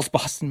fall's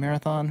Boston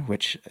Marathon,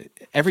 which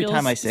every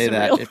time I say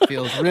that, it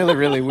feels really,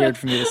 really weird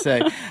for me to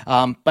say.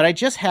 But I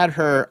just had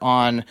her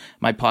on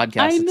my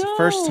podcast. It's the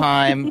first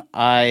time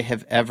I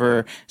have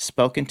ever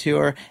spoken to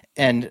her.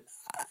 And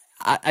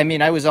I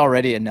mean, I was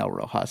already a Nell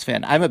Rojas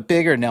fan. I'm a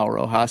bigger Nell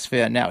Rojas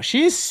fan now.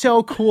 She's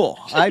so cool.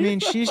 I mean,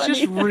 she's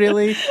just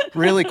really,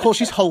 really cool.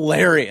 She's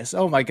hilarious.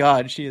 Oh my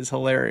God, she is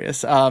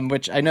hilarious.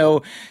 Which I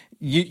know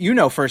you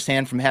know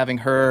firsthand from having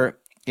her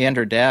and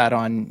her dad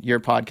on your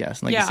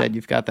podcast. And like you said,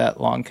 you've got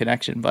that long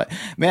connection. But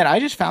man,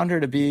 I just found her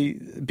to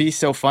be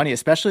so funny,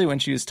 especially when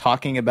she was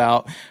talking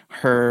about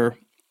her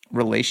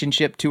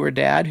relationship to her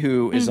dad,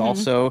 who is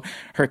also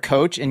her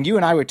coach. And you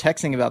and I were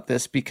texting about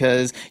this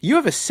because you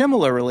have a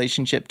similar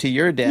relationship to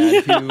your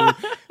dad,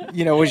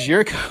 who, was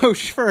your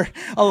coach for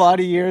a lot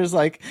of years,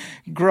 like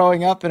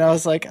growing up. And I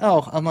was like,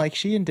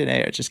 she and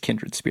Danae are just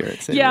kindred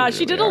spirits. They really, she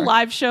really did are. a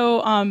live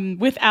show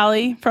with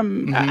Allie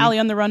from Allie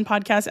on the Run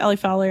podcast, Allie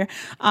Fowler.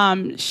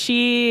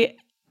 She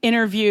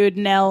interviewed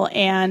Nell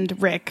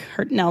and Rick,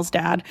 Nell's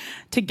dad,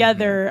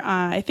 together.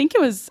 I think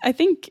it was at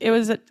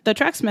the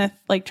Tracksmith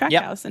track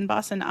house in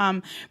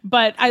Boston.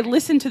 But I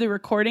listened to the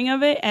recording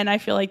of it, and I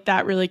feel like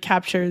that really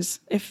captures,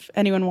 if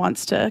anyone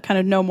wants to kind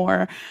of know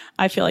more,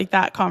 I feel like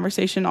that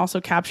conversation also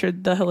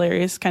captured the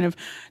hilarious kind of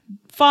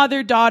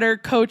father-daughter,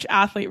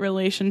 coach-athlete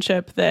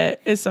relationship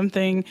that is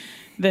something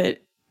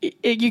that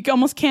you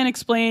almost can't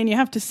explain. You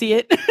have to see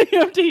it.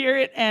 You have to hear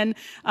it. And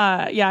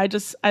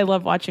I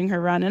love watching her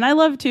run. And I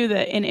love too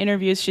that in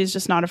interviews, she's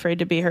just not afraid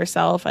to be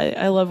herself.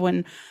 I love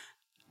when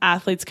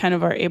athletes kind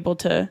of are able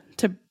to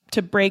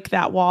to break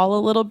that wall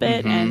a little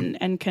bit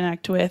and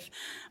connect with,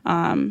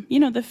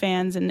 the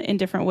fans in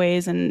different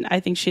ways. And I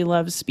think she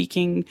loves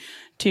speaking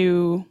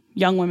to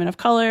young women of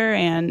color.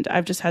 And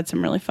I've just had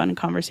some really fun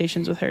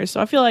conversations with her.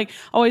 So I feel like I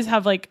always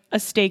have like a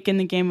stake in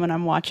the game when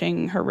I'm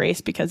watching her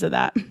race because of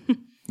that.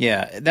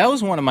 Yeah, that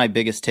was one of my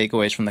biggest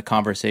takeaways from the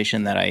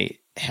conversation that I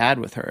had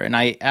with her. And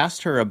I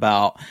asked her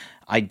about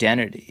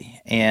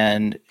identity,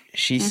 and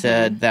she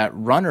said that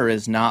runner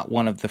is not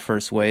one of the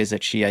first ways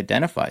that she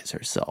identifies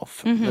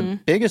herself. The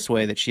biggest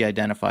way that she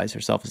identifies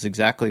herself is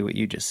exactly what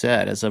you just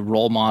said, as a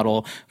role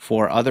model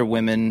for other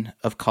women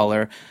of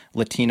color,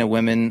 Latina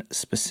women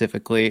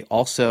specifically,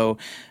 also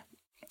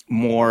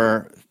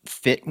more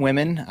fit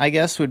women, I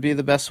guess, would be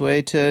the best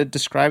way to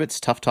describe it. It's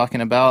tough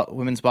talking about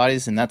women's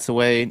bodies, and that's the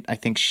way I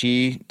think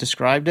she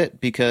described it,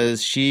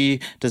 because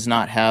she does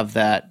not have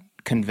that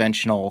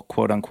conventional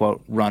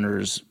quote-unquote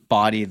runner's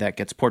body that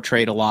gets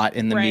portrayed a lot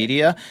in the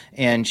media,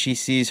 and she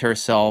sees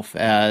herself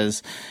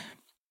as,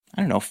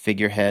 I don't know if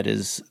figurehead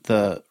is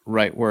the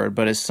right word,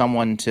 but as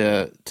someone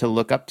to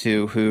look up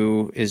to,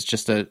 who is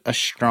just a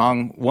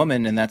strong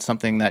woman, and that's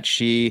something that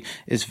she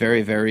is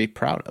very, very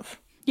proud of.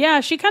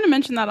 Yeah, she kind of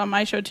mentioned that on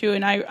my show too,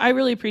 and I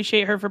really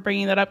appreciate her for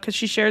bringing that up, because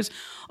she shares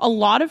a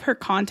lot of her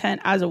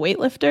content as a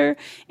weightlifter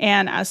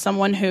and as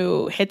someone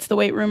who hits the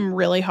weight room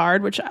really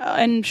hard, which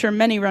I'm sure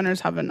many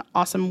runners have an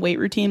awesome weight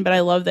routine, but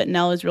I love that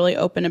Nell is really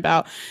open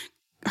about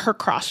her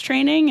cross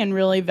training and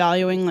really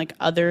valuing like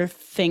other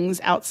things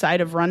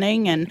outside of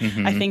running. And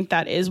I think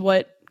that is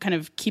what kind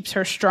of keeps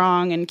her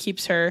strong and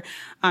keeps her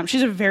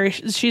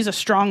she's a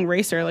strong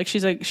racer. Like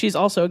she's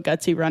also a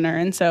gutsy runner.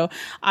 And so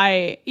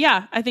I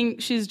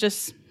think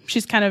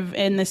she's kind of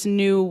in this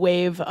new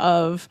wave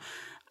of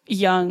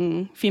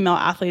young female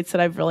athletes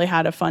that I've really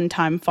had a fun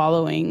time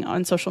following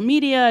on social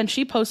media. And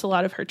she posts a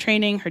lot of her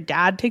training. Her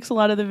dad takes a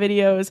lot of the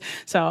videos.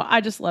 So I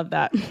just love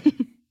that.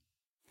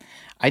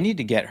 I need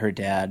to get her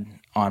dad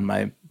on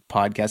my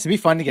podcast. It'd be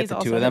fun to get the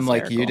two of them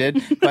hysterical. like you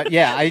did. But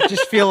yeah, I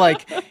just feel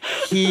like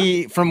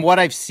from what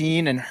I've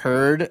seen and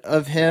heard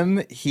of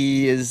him,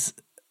 he is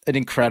an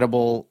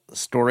incredible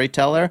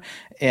storyteller.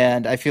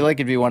 And I feel like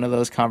it'd be one of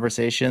those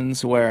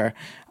conversations where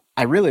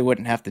I really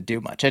wouldn't have to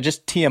do much. I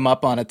just tee him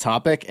up on a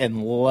topic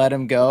and let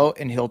him go,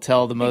 and he'll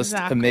tell the most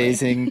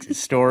amazing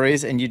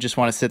stories, and you just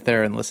want to sit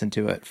there and listen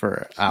to it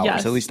for hours.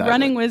 Yes, at least I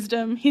running would.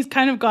 wisdom. He's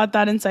kind of got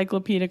that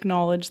encyclopedic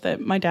knowledge that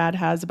my dad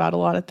has about a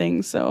lot of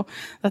things, so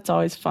that's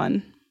always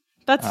fun.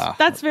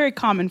 That's very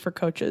common for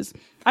coaches.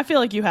 I feel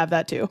like you have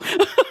that too.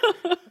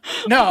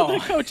 No. All the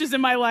coaches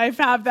in my life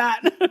have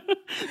that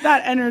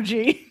that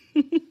energy.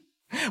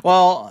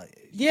 Well,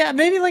 yeah,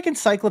 maybe like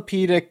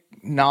encyclopedic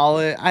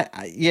knowledge.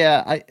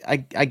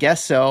 I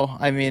guess so.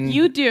 I mean,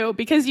 you do,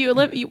 because you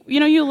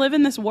live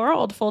in this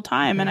world full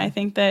time, and I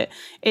think that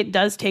it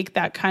does take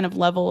that kind of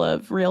level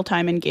of real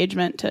time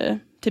engagement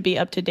to be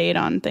up to date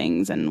on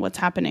things and what's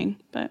happening.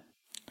 But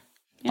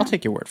yeah, I'll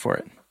take your word for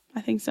it.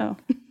 I think so.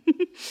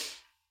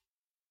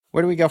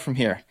 Where do we go from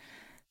here?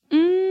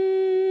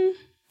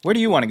 Where do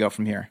you want to go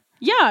from here?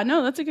 Yeah,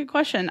 no, that's a good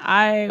question.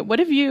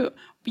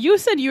 You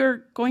said you're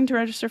going to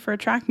register for a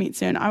track meet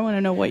soon. I want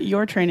to know what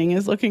your training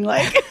is looking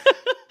like.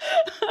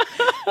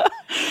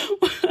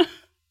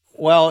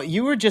 Well,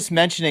 you were just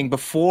mentioning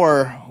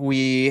before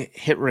we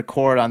hit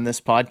record on this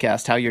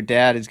podcast how your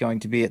dad is going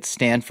to be at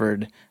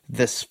Stanford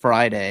this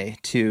Friday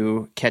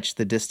to catch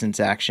the distance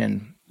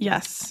action.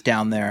 Yes.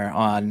 Down there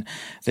on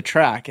the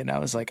track. And I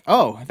was like,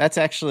 oh, that's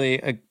actually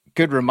a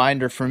good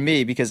reminder for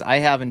me, because I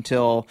have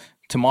until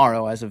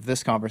tomorrow, as of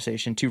this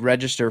conversation, to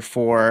register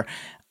for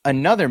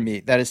another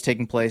meet that is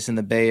taking place in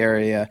the Bay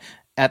Area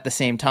at the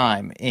same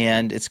time.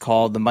 And it's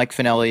called the Mike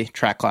Finelli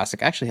Track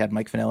Classic. I actually had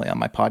Mike Finelli on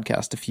my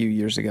podcast a few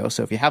years ago.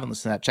 So if you haven't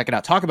listened to that, check it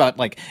out. Talk about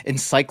like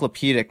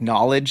encyclopedic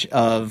knowledge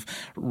of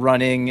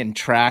running and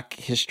track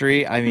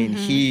history. I mean,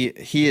 he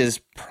is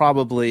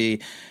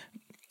probably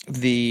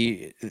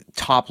the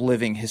top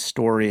living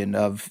historian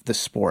of the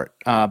sport.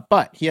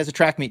 But he has a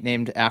track meet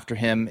named after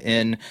him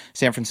in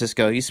San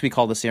Francisco. It used to be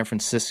called the San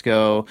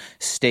Francisco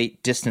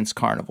State Distance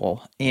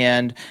Carnival.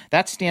 And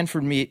that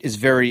Stanford meet is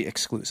very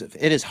exclusive.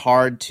 It is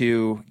hard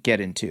to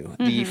get into.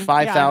 The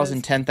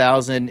 5,000,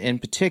 10,000 in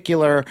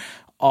particular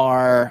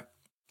are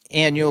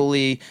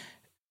annually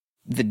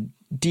the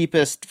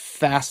deepest,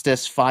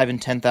 fastest 5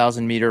 and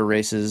 10,000 meter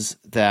races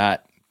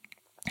that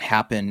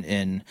happen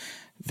in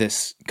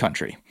this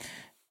country.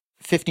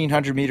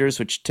 1,500 meters,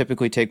 which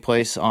typically take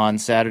place on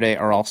Saturday,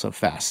 are also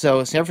fast.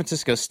 So San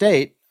Francisco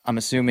State, I'm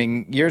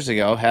assuming years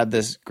ago, had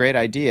this great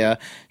idea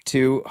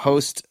to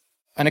host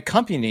an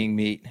accompanying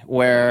meet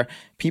where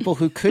people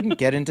who couldn't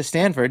get into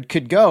Stanford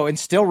could go and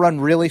still run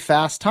really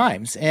fast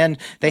times. And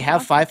they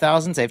have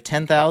 5,000s, they have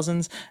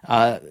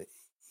 10,000s.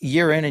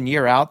 Year in and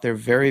year out, they're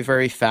very,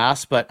 very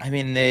fast. But I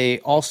mean, they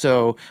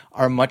also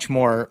are much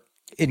more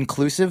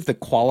inclusive. The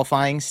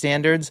qualifying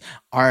standards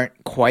aren't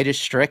quite as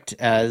strict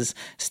as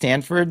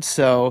Stanford.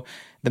 So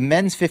the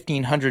men's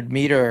 1,500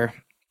 meter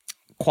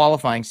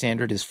qualifying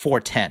standard is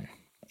 4:10.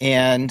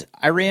 And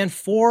I ran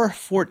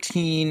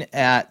 4:14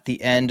 at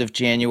the end of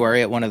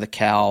January at one of the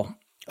Cal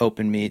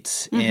open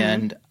meets,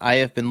 and I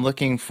have been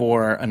looking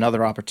for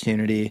another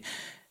opportunity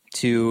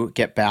to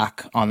get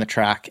back on the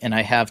track, and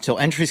I have till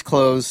entries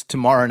close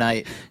tomorrow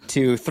night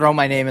to throw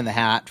my name in the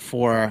hat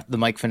for the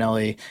Mike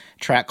Finelli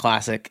Track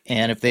Classic.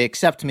 And if they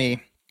accept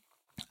me,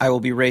 I will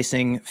be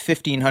racing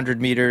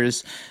 1,500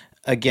 meters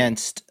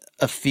against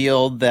a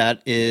field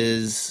that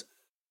is,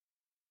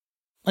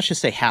 let's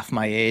just say, half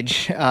my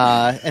age,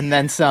 and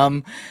then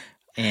some.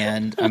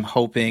 And I'm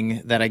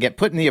hoping that I get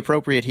put in the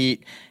appropriate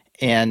heat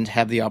and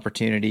have the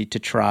opportunity to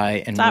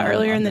try and Not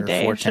earlier in the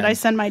day. 410. Should I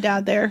send my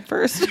dad there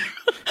first?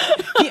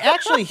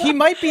 He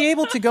might be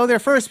able to go there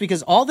first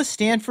because all the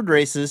Stanford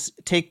races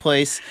take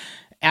place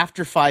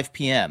after 5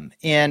 p.m.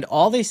 And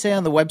all they say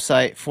on the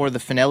website for the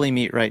Finelli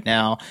meet right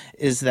now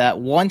is that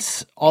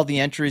once all the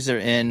entries are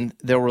in,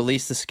 they'll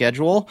release the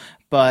schedule,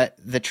 but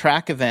the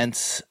track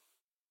events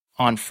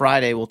on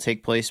Friday will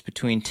take place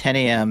between 10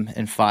 a.m.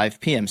 and 5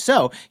 p.m.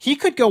 So he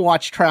could go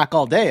watch track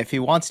all day if he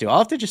wants to. I'll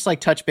have to just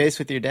touch base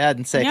with your dad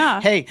and say,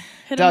 hey,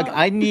 Doug,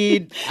 I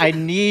need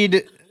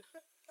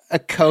a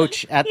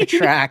coach at the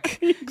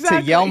track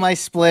to yell my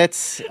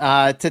splits,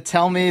 to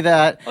tell me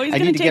that I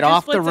need to get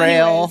off the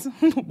rail.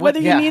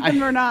 Whether you need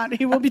them or not,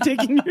 he will be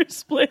taking your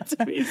splits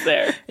if he's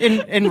there.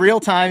 In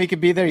real time, he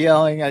could be there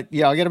yelling. I'll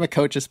get him a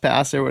coach's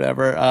pass or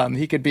whatever.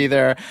 He could be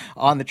there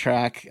on the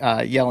track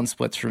yelling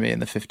splits for me in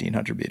the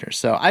 1,500 meters.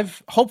 So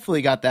I've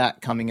hopefully got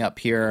that coming up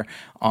here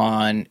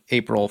on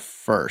April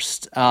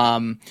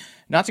 1st.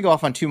 Not to go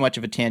off on too much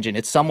of a tangent,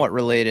 it's somewhat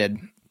related,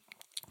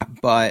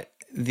 but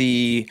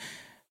the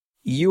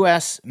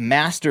U.S.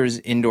 Masters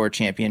Indoor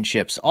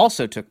Championships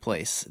also took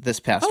place this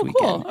past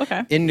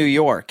weekend in New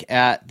York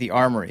at the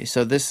Armory.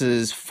 So this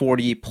is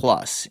 40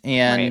 plus.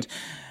 And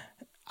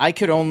I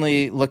could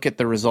only look at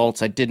the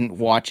results. I didn't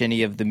watch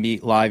any of the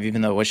meet live,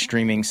 even though it was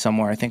streaming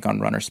somewhere, I think on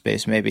Runner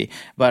Space maybe.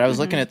 But I was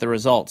looking at the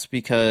results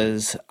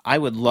because I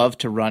would love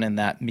to run in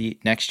that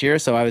meet next year.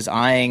 So I was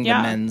eyeing the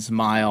men's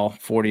mile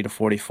 40 to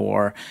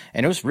 44,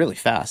 and it was really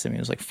fast. I mean,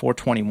 it was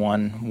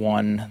 4:21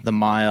 won the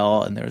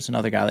mile, and there was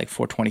another guy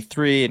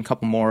 4:23 and a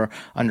couple more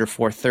under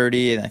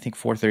 4:30, and I think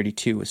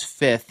 4:32 was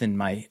fifth. And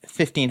my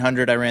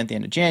 1,500 I ran at the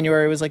end of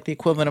January was the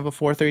equivalent of a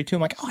 4:32.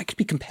 I'm I could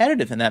be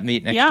competitive in that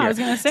meet next year. Yeah, I was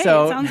going to say, it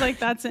sounds like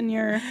that's in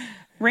your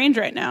range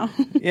right now.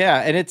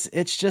 Yeah, and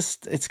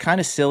it's kind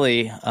of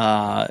silly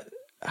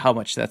how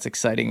much that's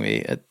exciting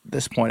me at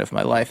this point of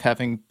my life,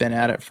 having been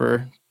at it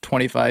for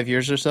 25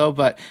 years or so.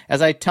 But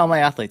as I tell my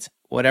athletes,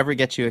 whatever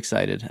gets you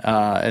excited.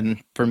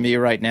 And for me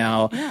right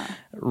now,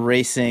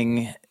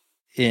 racing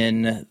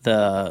in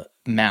the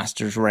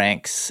Masters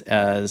ranks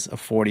as a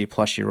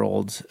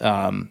 40-plus-year-old,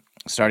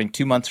 starting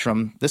 2 months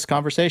from this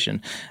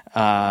conversation,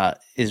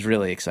 is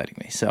really exciting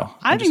me. So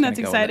I think that's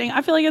exciting.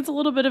 I feel like it's a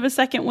little bit of a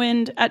second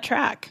wind at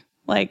track.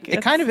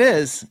 It kind of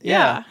is.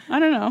 Yeah. I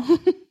don't know.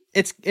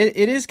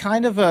 It is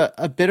kind of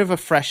a bit of a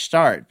fresh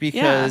start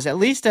because at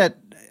least at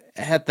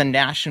the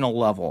national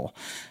level,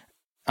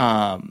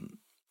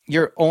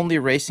 you're only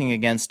racing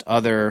against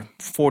other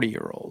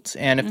 40-year-olds.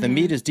 And if the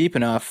meet is deep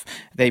enough,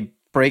 they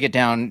break it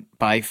down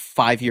by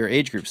 5-year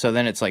age group. So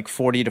then it's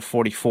 40 to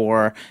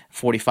 44,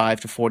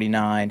 45 to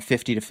 49,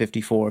 50 to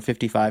 54,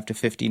 55 to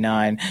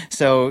 59.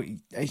 So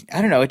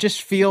I don't know. It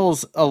just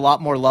feels a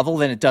lot more level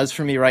than it does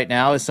for me right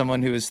now as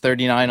someone who is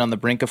 39 on the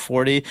brink of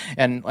 40.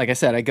 And like I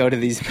said, I go to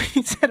these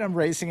meets and I'm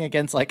racing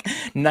against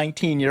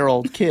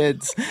 19-year-old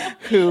kids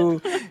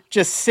who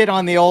just sit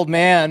on the old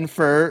man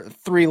for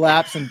 3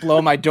 laps and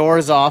blow my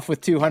doors off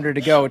with 200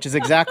 to go, which is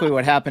exactly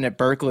what happened at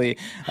Berkeley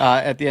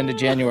at the end of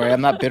January.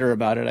 I'm not bitter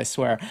about it, I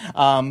swear.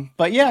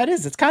 But yeah, it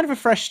is. It's kind of a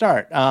fresh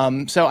start.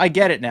 So I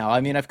get it now.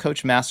 I mean, I've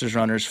coached Masters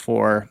runners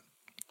for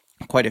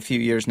quite a few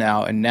years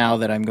now. And now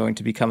that I'm going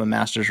to become a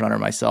Masters runner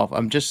myself,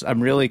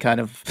 I'm really kind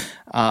of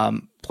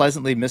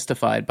pleasantly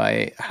mystified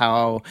by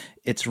how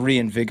it's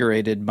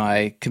reinvigorated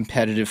my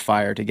competitive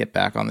fire to get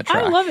back on the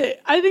track. I love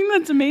it. I think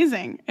that's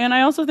amazing. And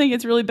I also think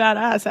it's really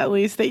badass, at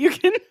least, that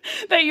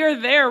that you're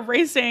there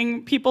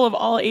racing people of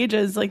all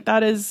ages.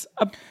 That is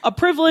a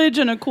privilege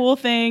and a cool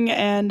thing.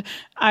 And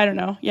I don't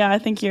know. Yeah, I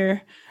think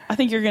you're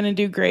going to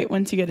do great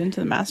once you get into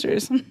the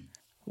Masters.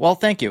 Well,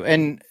 thank you.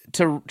 And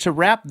to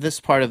wrap this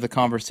part of the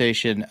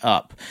conversation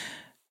up,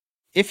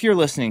 if you're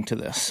listening to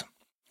this,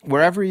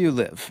 wherever you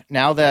live,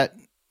 now that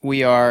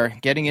we are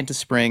getting into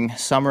spring,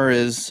 summer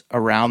is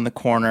around the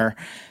corner,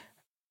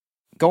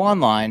 go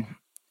online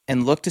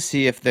and look to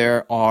see if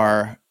there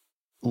are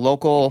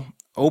local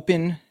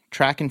open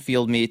track and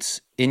field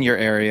meets in your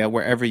area,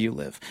 wherever you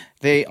live.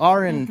 They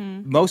are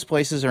in most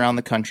places around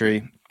the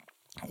country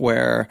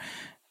where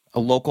a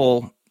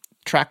local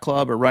track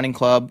club or running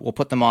club will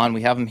put them on.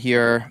 We have them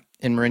here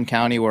in Marin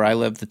County where I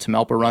live. The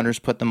Tamalpa Runners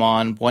put them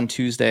on one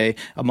Tuesday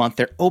a month.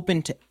 They're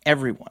open to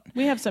everyone.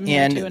 We have some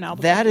here too in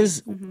Albuquerque. That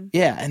is,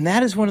 and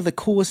that is one of the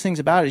coolest things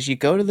about it is you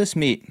go to this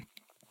meet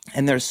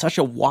and there's such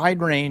a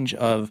wide range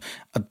of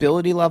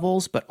ability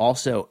levels, but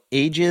also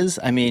ages.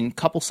 I mean, a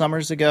couple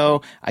summers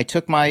ago, I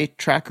took my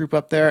track group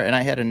up there and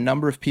I had a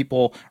number of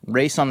people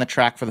race on the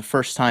track for the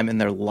first time in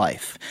their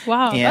life.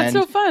 Wow, that's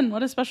so fun.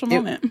 What a special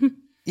moment.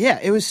 Yeah,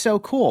 it was so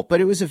cool,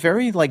 but it was a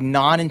very like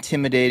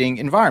non-intimidating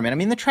environment. I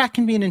mean, the track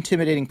can be an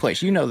intimidating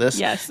place. You know this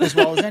Yes. as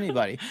well as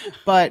anybody.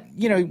 But,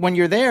 you know, when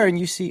you're there and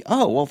you see,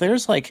 oh, well,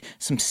 there's like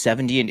some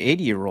 70 and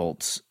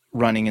 80-year-olds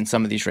running in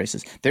some of these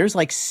races. There's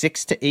like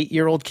 6 to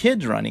 8-year-old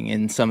kids running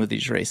in some of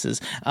these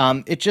races.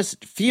 It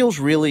just feels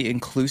really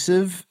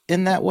inclusive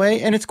in that way.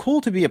 And it's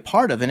cool to be a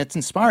part of, and it's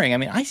inspiring. I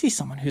mean, I see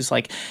someone who's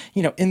like,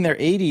 you know, in their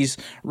 80s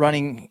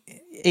running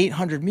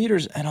 800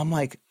 meters, and I'm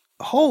like,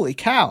 holy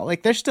cow,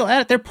 like they're still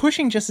at it. They're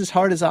pushing just as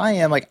hard as I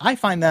am. Like I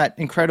find that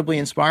incredibly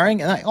inspiring.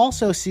 And I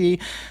also see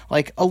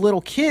like a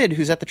little kid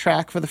who's at the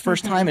track for the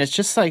first time. And it's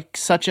just like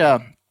such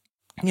a,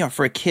 you know,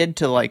 for a kid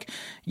to like,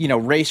 you know,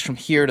 race from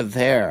here to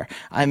there.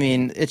 I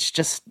mean, it's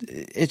just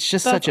That's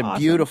such a awesome.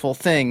 beautiful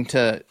thing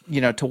to,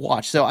 you know, to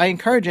watch. So I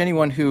encourage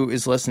anyone who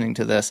is listening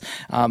to this,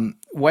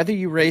 whether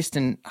you raced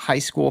in high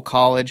school,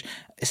 college,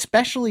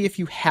 especially if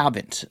you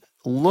haven't,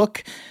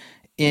 look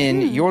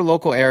in your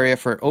local area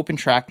for open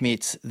track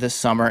meets this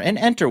summer and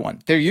enter one.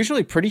 They're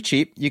usually pretty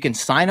cheap. You can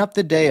sign up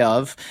the day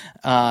of.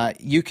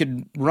 You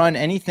could run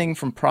anything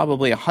from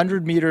probably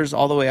 100 meters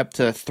all the way up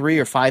to 3,000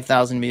 or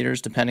 5,000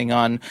 meters, depending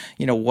on,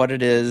 you know, what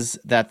it is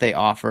that they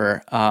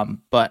offer.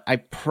 But I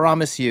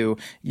promise you,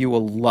 you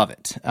will love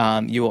it.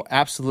 You will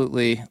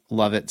absolutely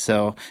love it.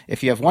 So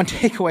if you have one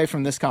takeaway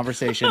from this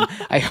conversation,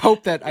 I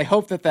hope that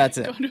that's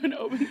it. Go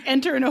to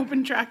enter an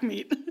open track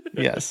meet.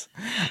 Yes.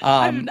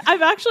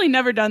 I've actually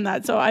never done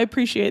that, so I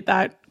appreciate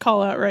that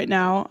call out right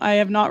now. I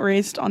have not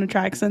raced on a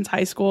track since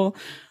high school.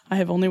 I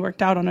have only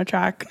worked out on a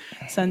track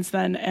since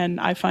then, and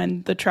I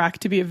find the track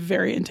to be a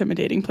very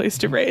intimidating place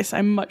to race.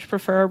 I much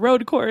prefer a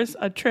road course,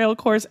 a trail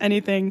course,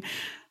 anything.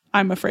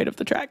 I'm afraid of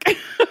the track.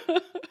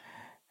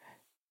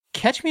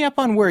 Catch me up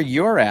on where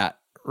you're at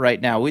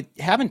right now. We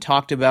haven't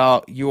talked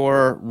about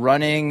your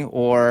running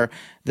or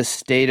the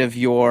state of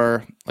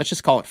your, let's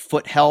just call it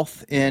foot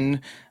health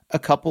in a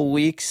couple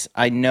weeks.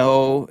 I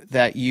know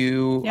that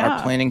you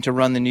are planning to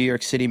run the New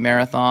York City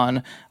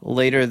Marathon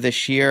later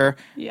this year.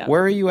 Yeah.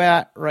 Where are you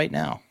at right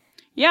now?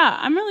 Yeah,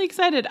 I'm really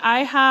excited.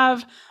 I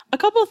have a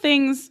couple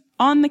things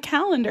on the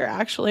calendar,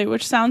 actually,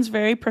 which sounds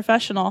very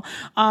professional.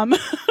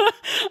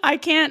 I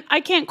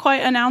can't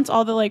quite announce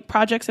all the like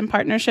projects and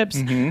partnerships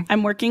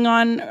I'm working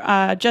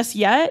on just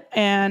yet,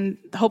 and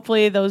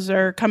hopefully those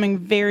are coming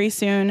very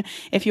soon.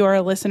 If you are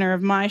a listener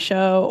of my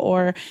show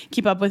or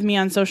keep up with me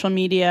on social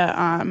media,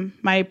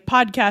 my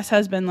podcast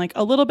has been like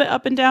a little bit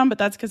up and down, but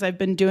that's because I've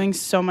been doing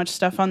so much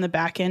stuff on the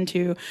back end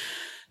to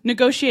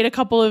negotiate a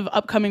couple of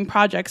upcoming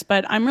projects.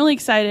 But I'm really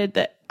excited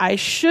that I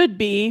should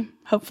be.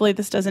 Hopefully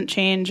this doesn't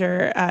change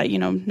or,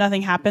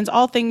 nothing happens.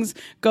 All things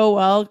go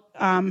well.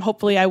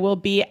 Hopefully I will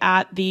be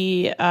at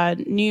the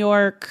New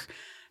York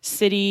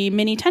City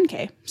Mini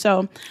 10K.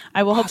 So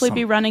I will hopefully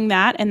be running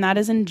that, and that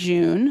is in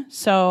June.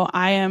 So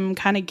I am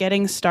kind of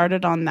getting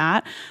started on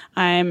that.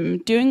 I'm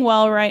doing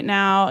well right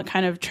now,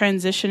 kind of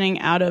transitioning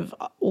out of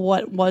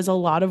what was a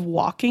lot of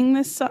walking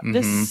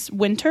this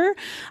winter.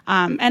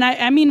 And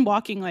I mean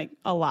walking like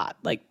a lot,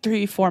 like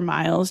 3-4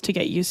 miles to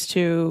get used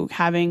to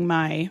having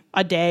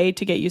a day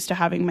to get used to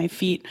having my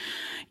feet,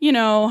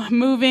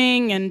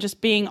 moving and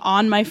just being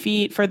on my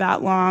feet for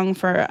that long,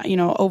 for,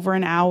 over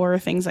an hour,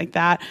 things like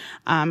that.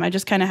 I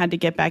just kind of had to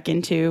get back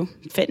into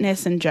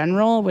fitness in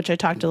general, which I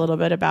talked a little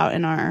bit about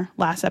in our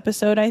last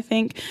episode, I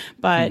think.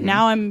 But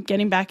now I'm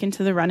getting back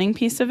into the running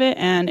piece of it,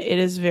 and it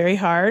is very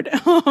hard.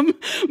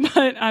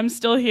 But I'm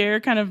still here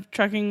kind of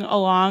trucking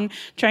along,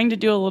 trying to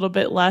do a little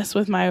bit less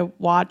with my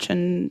watch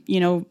and,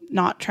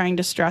 not trying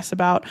to stress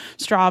about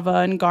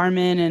Strava and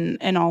Garmin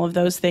and all of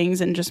those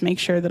things, and just make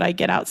sure that I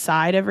get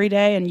outside every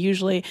day. And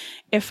usually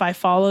if I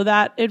follow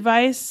that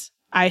advice,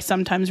 I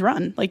sometimes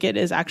run. Like it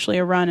is actually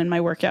a run and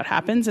my workout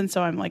happens. And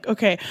so I'm like,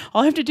 okay,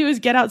 all I have to do is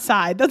get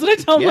outside. That's what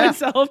I tell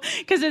myself,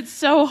 because it's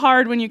so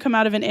hard when you come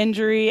out of an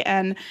injury.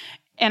 And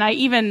I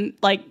even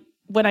like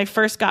when I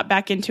first got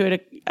back into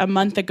it a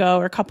month ago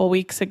or a couple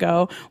weeks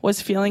ago,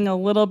 was feeling a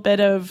little bit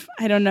of,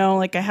 I don't know,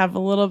 like I have a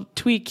little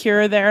tweak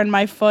here or there in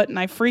my foot and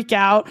I freak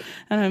out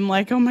and I'm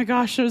like, oh my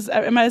gosh, is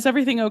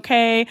everything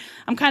okay?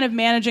 I'm kind of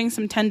managing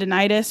some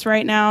tendonitis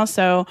right now.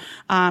 So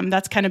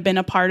that's kind of been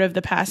a part of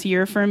the past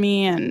year for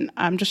me. And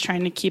I'm just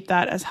trying to keep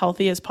that as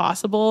healthy as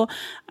possible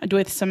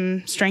with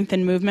some strength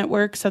and movement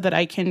work so that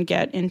I can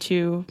get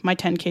into my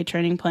 10K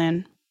training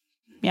plan.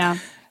 Yeah,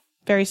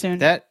 very soon.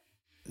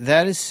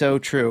 That is so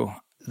true.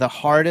 The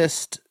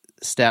hardest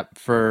step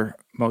for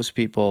most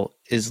people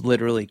is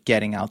literally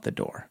getting out the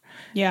door.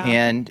 Yeah.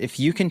 And if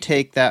you can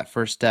take that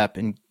first step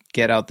and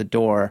get out the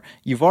door,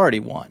 you've already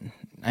won.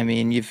 I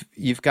mean,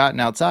 you've gotten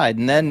outside,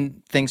 and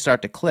then things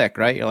start to click,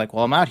 right? You're like,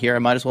 well, I'm out here, I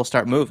might as well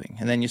start moving.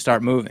 And then you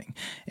start moving.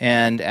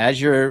 And as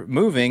you're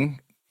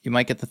moving, you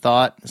might get the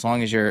thought, as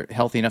long as you're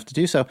healthy enough to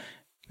do so,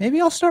 maybe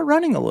I'll start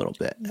running a little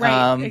bit.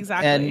 Right,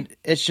 exactly. And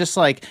it's just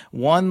like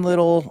one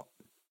little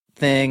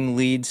thing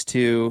leads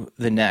to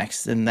the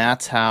next, and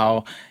that's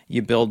how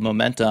you build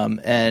momentum.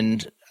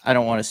 And I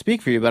don't want to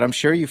speak for you, but I'm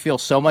sure you feel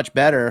so much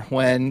better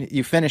when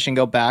you finish and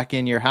go back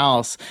in your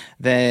house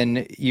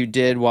than you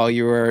did while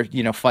you were,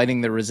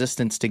 fighting the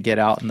resistance to get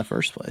out in the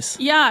first place.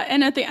 Yeah.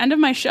 And at the end of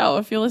my show,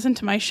 if you listen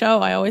to my show,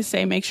 I always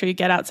say, make sure you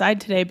get outside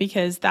today,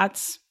 because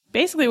that's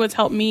basically what's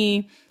helped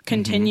me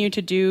continue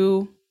to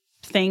do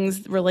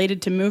things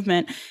related to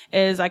movement.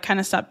 Is I kind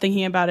of stopped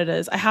thinking about it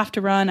as I have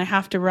to run. I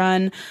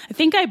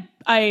think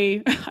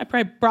I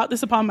probably brought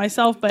this upon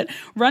myself, but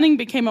running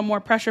became a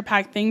more pressure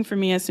packed thing for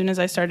me as soon as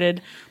I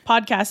started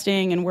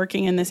podcasting and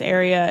working in this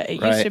area.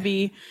 It used to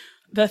be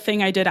the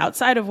thing I did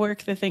outside of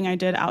work, the thing I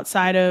did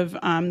outside of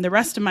the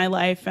rest of my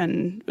life.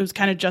 And it was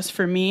kind of just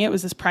for me. It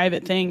was this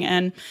private thing.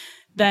 And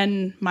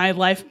then my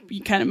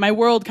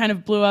world kind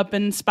of blew up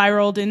and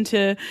spiraled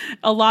into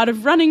a lot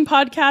of running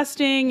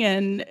podcasting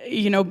and,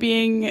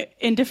 being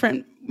in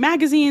different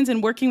magazines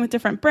and working with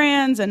different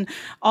brands. And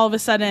all of a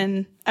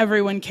sudden,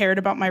 everyone cared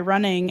about my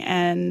running.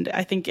 And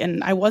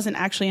I wasn't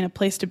actually in a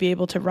place to be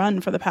able to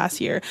run for the past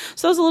year.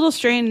 So it was a little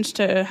strange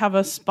to have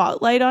a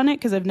spotlight on it,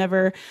 because I've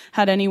never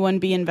had anyone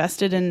be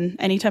invested in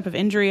any type of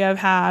injury I've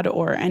had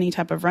or any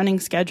type of running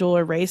schedule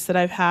or race that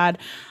I've had.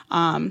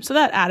 So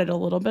that added a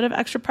little bit of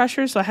extra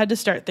pressure. So I had to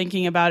start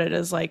thinking about it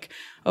as like,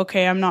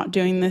 okay, I'm not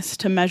doing this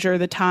to measure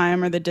the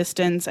time or the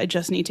distance. I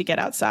just need to get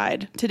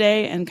outside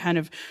today and kind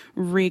of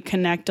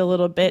reconnect a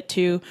little bit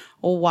to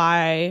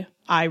why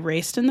I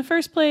raced in the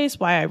first place,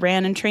 why I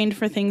ran and trained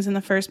for things in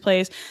the first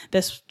place.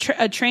 This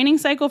a training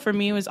cycle for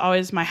me was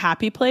always my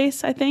happy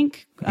place, I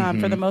think,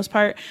 for the most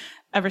part,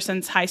 ever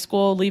since high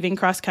school, leaving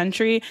cross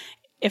country.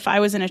 If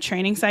I was in a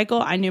training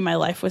cycle, I knew my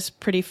life was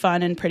pretty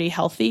fun and pretty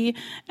healthy,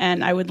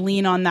 and I would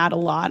lean on that a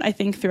lot, I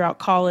think, throughout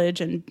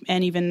college and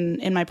even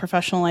in my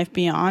professional life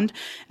beyond.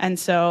 And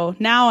so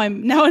now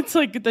it's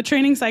like the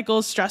training cycle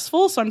is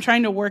stressful, so I'm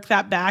trying to work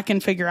that back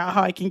and figure out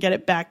how I can get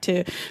it back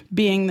to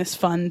being this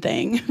fun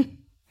thing.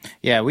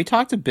 Yeah, we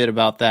talked a bit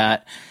about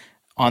that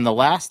on the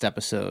last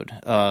episode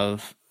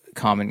of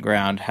Common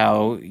Ground,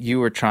 how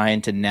you were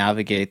trying to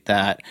navigate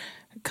that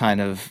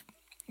kind of,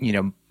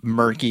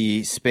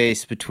 murky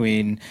space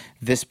between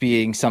this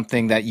being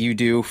something that you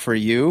do for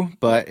you,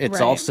 but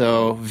it's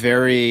also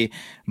very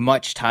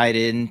much tied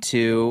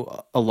into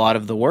a lot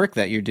of the work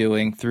that you're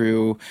doing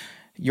through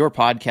your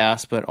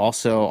podcast, but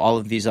also all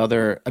of these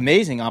other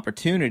amazing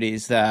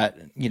opportunities that,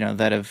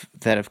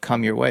 that have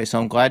come your way. So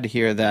I'm glad to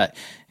hear that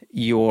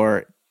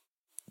you're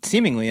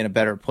seemingly in a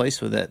better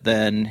place with it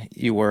than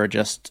you were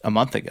just a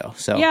month ago.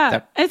 So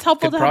yeah, it's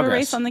helpful to progress. have a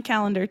race on the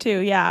calendar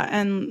too. Yeah.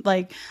 And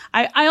like,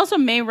 I also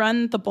may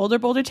run the Boulder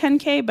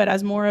 10K, but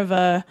as more of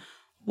a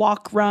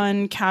walk,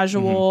 run,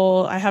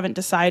 casual. I haven't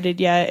decided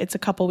yet. It's a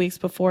couple weeks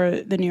before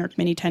the New York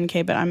Mini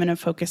 10K, but I'm going to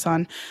focus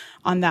on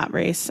that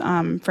race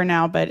for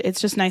now. But it's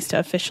just nice to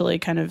officially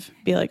kind of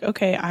be like,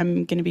 okay,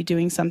 I'm going to be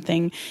doing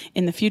something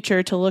in the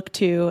future to look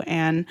to,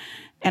 and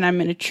I'm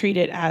going to treat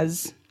it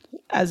as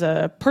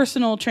a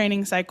personal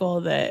training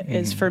cycle that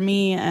is for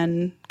me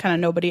and kind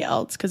of nobody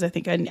else, because I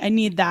think I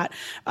need that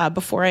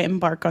before I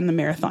embark on the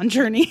marathon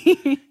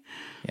journey.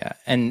 Yeah,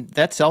 and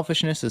that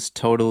selfishness is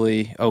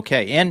totally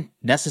okay and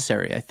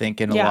necessary, I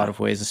think, in a lot of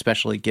ways,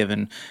 especially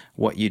given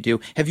what you do.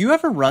 Have you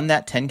ever run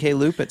that 10K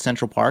loop at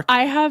Central Park?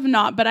 I have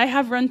not, but I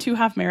have run 2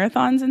 half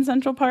marathons in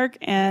Central Park,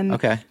 and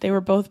they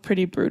were both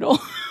pretty brutal.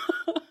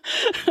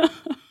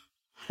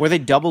 Were they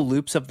double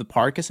loops of the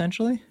park,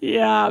 essentially?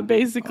 Yeah,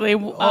 basically.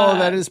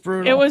 That is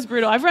brutal. It was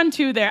brutal. I've run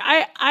 2 there.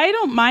 I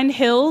don't mind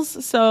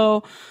hills,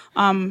 so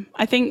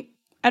I think,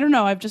 I don't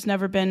know, I've just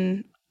never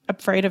been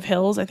afraid of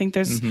hills. I think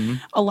there's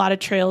a lot of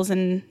trails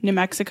in New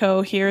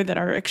Mexico here that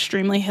are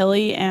extremely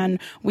hilly, and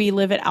we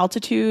live at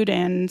altitude,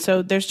 and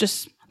so there's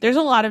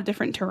a lot of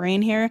different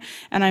terrain here,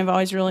 and I've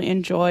always really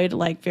enjoyed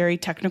like very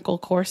technical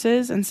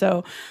courses. And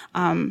so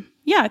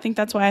I think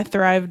that's why I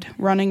thrived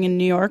running in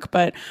New York.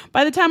 But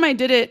by the time I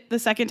did it the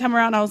second time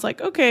around, I was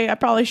like, okay,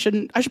 I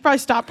should probably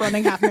stop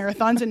running half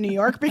marathons in New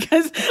York,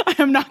 because I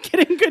am not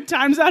getting good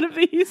times out of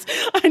these.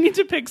 I need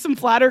to pick some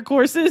flatter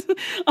courses.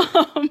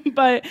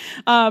 But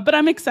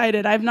I'm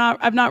excited. I've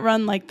not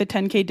run like the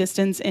 10K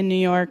distance in New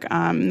York.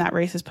 That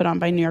race is put on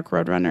by New York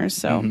Road Runners.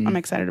 So I'm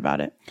excited about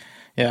it.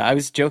 Yeah, I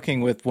was joking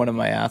with one of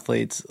my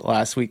athletes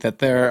last week that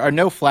there are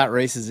no flat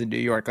races in New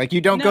York. Like, you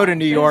don't go to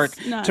New York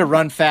to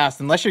run fast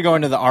unless you're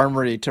going to the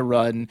Armory to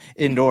run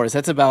indoors.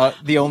 That's about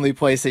the only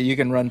place that you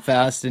can run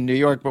fast in New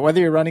York. But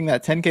whether you're running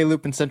that 10K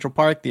loop in Central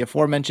Park, the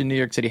aforementioned New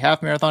York City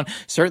Half Marathon,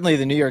 certainly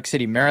the New York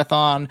City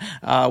Marathon,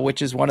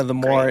 which is one of the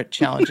more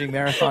challenging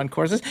marathon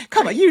courses.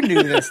 Come on, you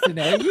knew this,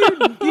 Danae.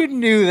 You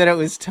knew that it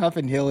was tough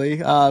and hilly.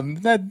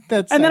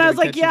 That's and then I was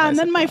like, and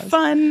then my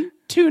fun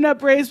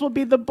tune-up race will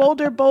be the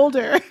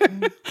Boulder,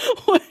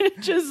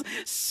 which is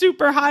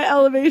super high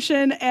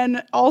elevation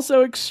and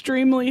also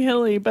extremely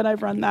hilly, but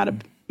I've run that a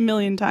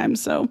million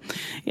times. So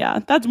yeah,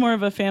 that's more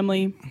of a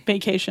family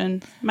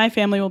vacation. My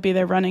family will be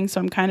there running,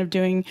 so I'm kind of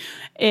doing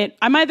it.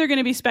 I'm either going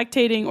to be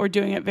spectating or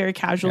doing it very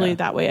casually.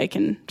 That way I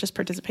can just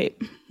participate.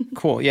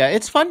 Cool. Yeah,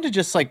 it's fun to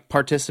just like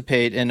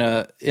participate in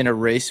a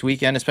race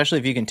weekend, especially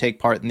if you can take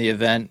part in the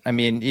event. I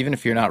mean, even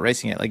if you're not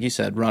racing it, like you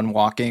said, run,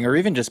 walking, or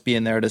even just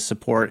being there to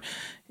support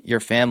your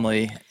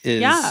family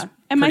is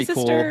and my pretty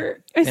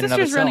sister, cool my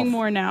sister's running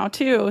more now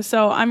too,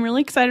 so I'm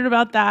really excited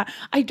about that.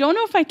 I don't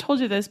know if I told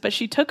you this, but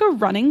she took a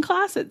running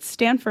class at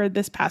Stanford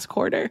this past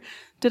quarter.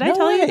 Did I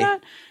tell you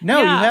that? No,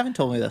 you haven't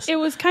told me this. It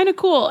was kind of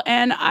cool.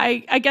 And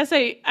I guess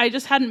I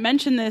just hadn't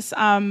mentioned this,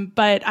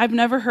 but I've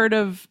never heard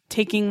of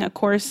taking a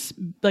course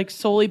like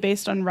solely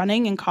based on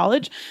running in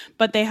college,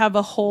 but they have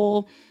a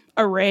whole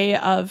array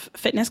of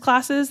fitness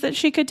classes that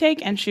she could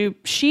take. And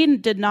she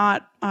did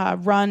not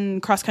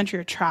run cross country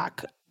or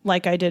track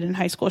like I did in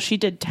high school. She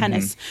did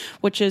tennis,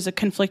 which is a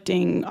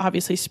conflicting,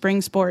 obviously,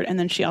 spring sport. And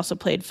then she also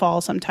played fall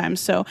sometimes.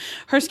 So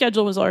her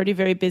schedule was already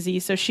very busy.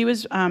 So she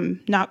was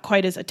not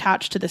quite as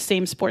attached to the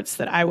same sports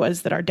that I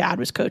was, that our dad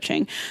was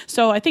coaching.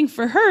 So I think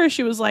for her,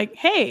 she was like,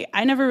 hey,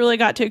 I never really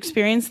got to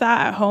experience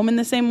that at home in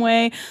the same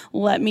way.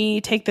 Let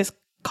me take this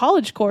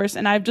college course.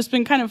 And I've just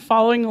been kind of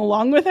following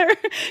along with her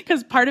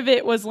because part of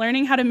it was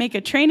learning how to make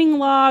a training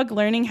log,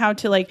 learning how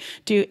to like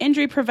do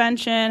injury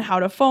prevention, how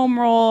to foam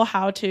roll,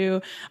 how to,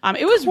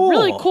 it was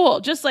really cool.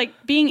 Just like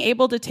being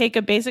able to take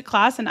a basic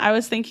class. And I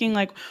was thinking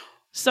like,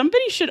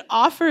 somebody should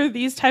offer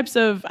these types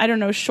of, I don't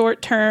know,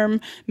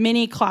 short-term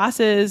mini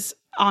classes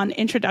on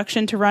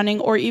introduction to running,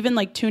 or even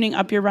like tuning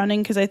up your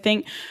running. Cause I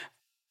think,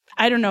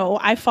 I don't know,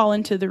 I fall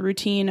into the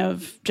routine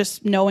of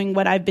just knowing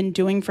what I've been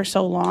doing for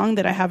so long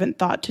that I haven't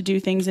thought to do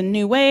things in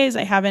new ways.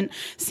 I haven't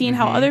seen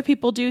how other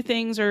people do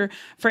things, or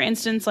for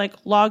instance, like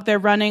log their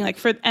running. Like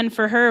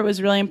for her, it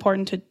was really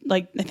important to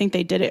like, I think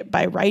they did it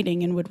by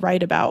writing and would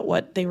write about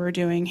what they were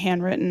doing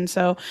handwritten.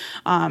 So,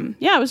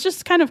 it was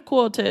just kind of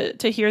cool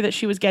to hear that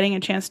she was getting a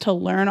chance to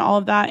learn all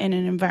of that in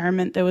an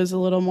environment that was a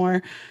little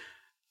more,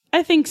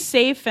 I think,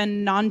 safe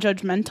and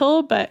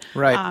non-judgmental, but,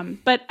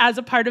 but as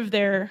a part of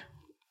their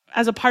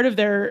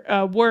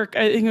work,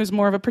 I think it was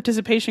more of a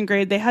participation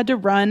grade. They had to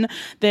run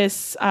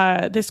this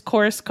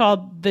course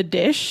called The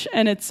Dish,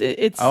 and it's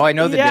oh, I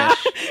know The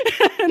Dish.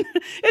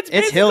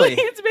 It's hilly.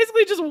 It's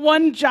basically just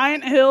one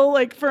giant hill,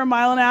 like for a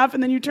mile and a half,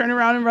 and then you turn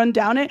around and run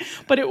down it.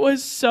 But it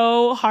was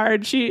so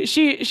hard. She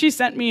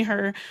sent me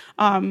her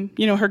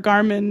her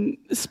Garmin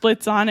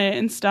splits on it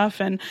and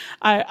stuff, and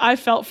I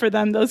felt for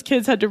them. Those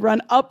kids had to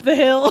run up the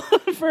hill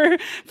for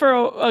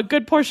a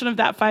good portion of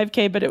that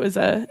 5K, but it was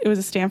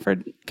a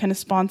Stanford kind of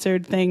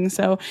sponsored thing,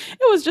 so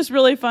it was just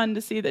really fun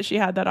to see that she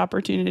had that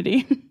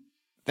opportunity.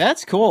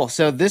 That's cool.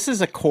 So this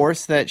is a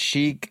course that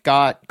she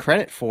got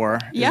credit for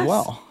as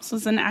well. This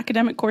was an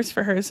academic course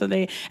for her. So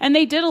they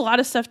did a lot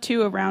of stuff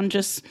too around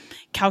just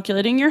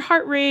calculating your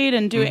heart rate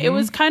and doing, it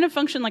was kind of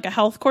functioned like a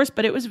health course,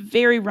 but it was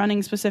very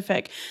running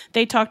specific.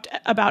 They talked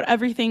about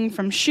everything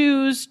from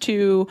shoes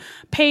to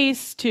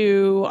pace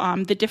to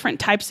the different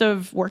types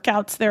of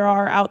workouts there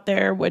are out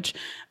there, which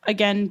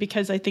again,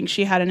 because I think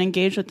she hadn't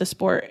engaged with the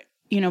sport,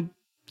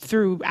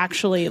 through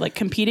actually like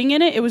competing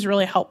in it, it was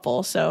really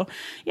helpful. So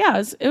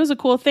yeah, it was a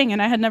cool thing,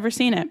 and I had never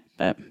seen it,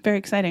 but very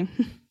exciting.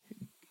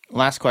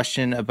 Last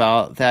question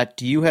about that.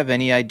 Do you have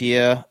any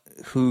idea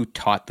who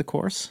taught the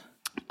course?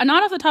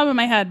 Not off the top of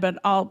my head, but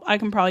I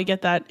can probably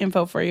get that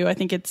info for you. I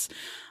think it's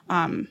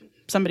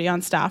somebody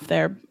on staff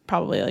there,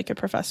 probably like a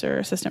professor or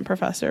assistant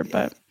professor,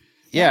 but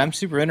yeah, I'm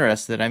super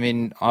interested. I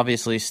mean,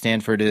 obviously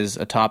Stanford is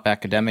a top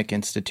academic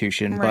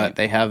institution, but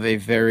they have a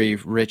very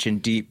rich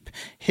and deep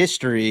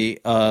history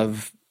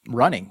of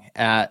running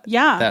at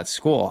that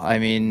school. I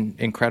mean,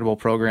 incredible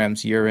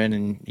programs year in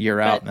and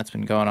year out, and that's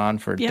been going on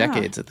for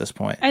decades at this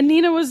point. And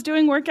Nina was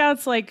doing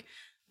workouts like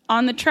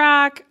on the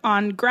track,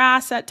 on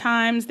grass at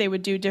times. They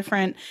would do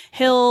different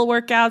hill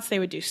workouts. They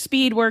would do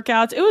speed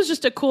workouts. It was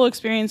just a cool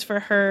experience for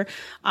her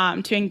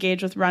to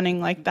engage with running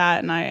like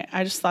that, and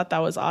I just thought that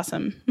was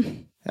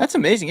awesome. That's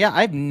amazing. Yeah,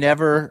 I've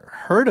never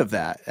heard of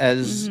that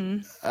as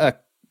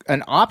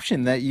an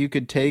option that you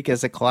could take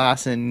as a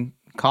class in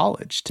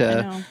college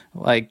to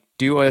like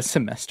do a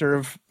semester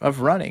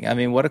of running. I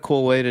mean, what a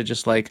cool way to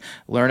just like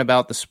learn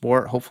about the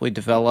sport, hopefully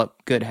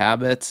develop good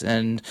habits,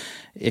 and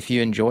if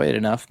you enjoy it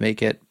enough,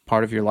 make it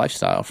part of your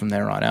lifestyle from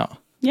there on out.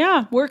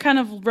 Yeah, we're kind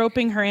of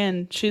roping her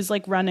in. She's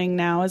like running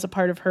now as a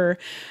part of her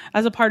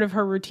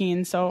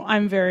routine. So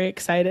I'm very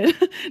excited.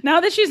 Now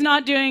that she's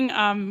not doing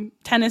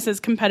tennis as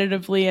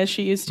competitively as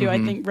she used to,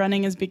 I think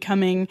running is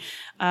becoming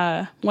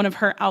one of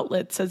her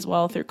outlets as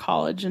well through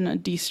college, and a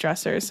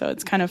de-stressor. So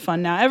it's kind of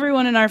fun now.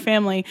 Everyone in our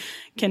family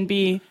can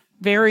be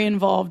very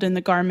involved in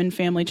the Garmin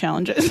family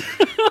challenges.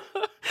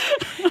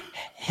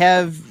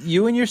 Have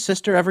you and your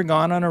sister ever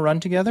gone on a run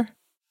together?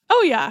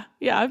 Oh yeah.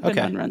 I've been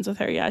on runs with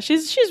her. Yeah,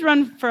 she's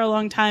run for a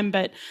long time,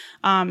 but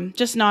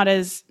just not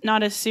as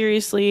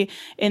seriously,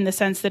 in the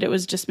sense that it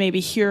was just maybe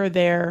here or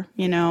there,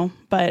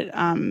 But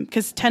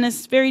because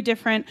tennis is very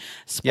different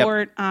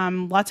sport,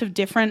 lots of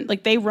different,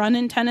 like they run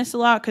in tennis a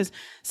lot. Because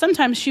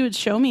sometimes she would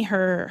show me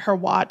her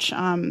watch.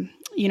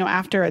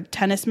 After a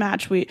tennis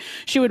match,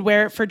 she would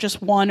wear it for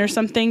just one or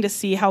something to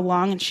see how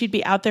long, and she'd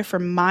be out there for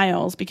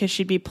miles because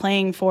she'd be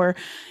playing for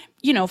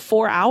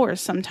 4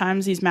 hours.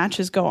 Sometimes these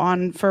matches go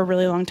on for a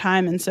really long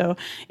time. And so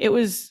it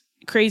was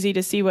crazy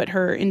to see what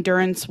her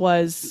endurance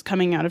was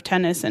coming out of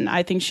tennis. And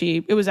I think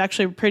it was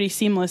actually pretty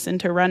seamless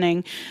into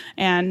running.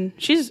 And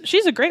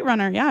she's a great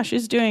runner. Yeah,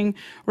 she's doing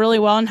really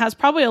well and has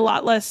probably a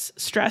lot less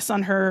stress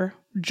on her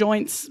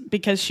joints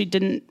because she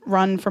didn't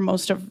run for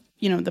most of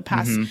the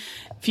past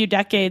few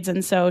decades.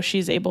 And so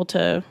she's able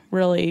to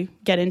really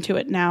get into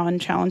it now and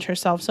challenge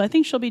herself. So I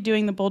think she'll be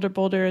doing the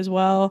Boulder as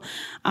well.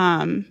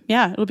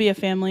 It'll be a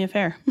family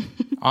affair.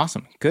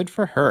 Awesome. Good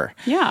for her.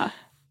 Yeah.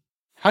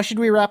 How should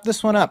we wrap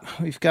this one up?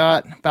 We've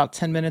got about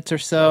 10 minutes or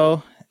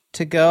so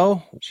to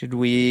go. Should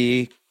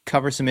we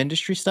cover some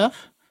industry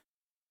stuff?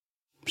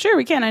 Sure,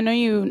 we can. I know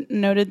you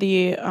noted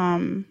the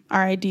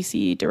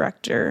RIDC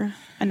director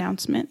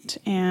announcement,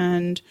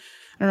 and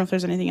I don't know if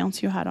there's anything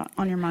else you had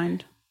on your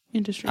mind.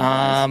 Industry.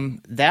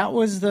 That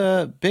was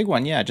the big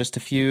one. Yeah. Just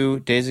a few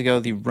days ago,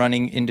 the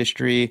Running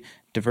Industry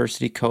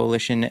Diversity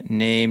Coalition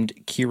named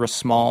Kira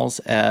Smalls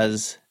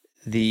as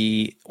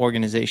the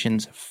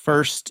organization's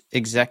first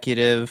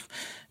executive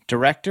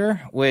director,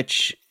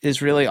 which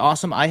is really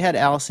awesome. I had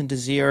Allison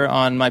Desir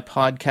on my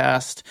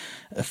podcast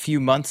a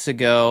few months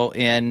ago,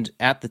 and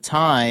at the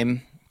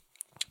time,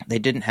 they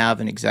didn't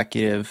have an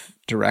executive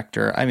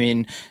director. I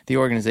mean, the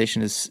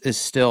organization is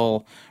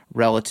still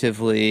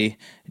relatively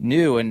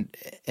new,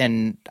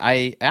 and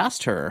I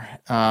asked her,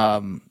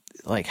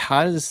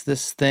 how does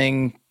this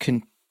thing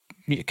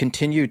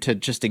continue to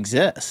just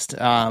exist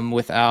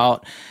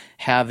without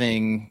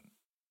having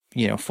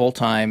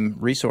full-time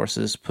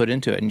resources put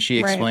into it? And she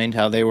explained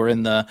how they were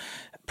in the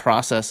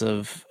process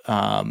of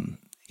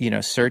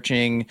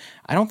searching,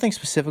 I don't think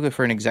specifically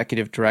for an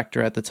executive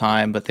director at the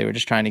time, but they were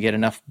just trying to get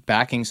enough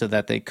backing so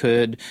that they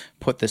could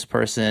put this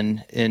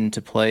person into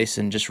place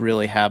and just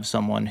really have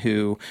someone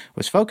who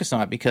was focused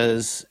on it.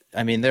 Because,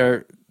 I mean,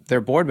 their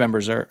board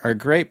members are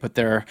great, but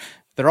they're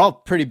all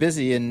pretty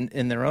busy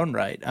in their own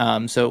right.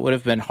 So it would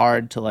have been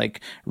hard to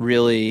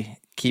really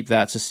keep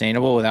that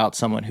sustainable without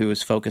someone who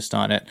is focused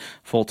on it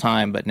full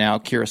time. But now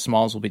Kira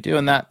Smalls will be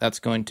doing that. That's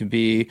going to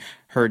be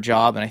her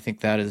job. And I think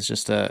that is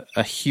just a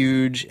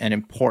huge and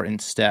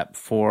important step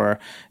for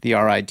the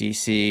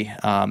RIDC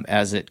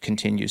as it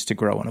continues to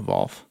grow and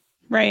evolve.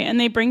 Right. And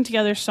they bring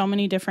together so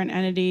many different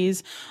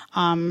entities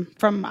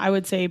from, I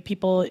would say,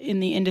 people in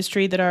the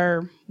industry that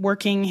are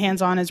working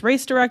hands-on as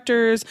race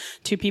directors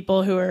to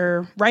people who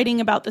are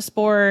writing about the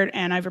sport.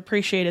 And I've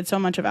appreciated so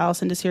much of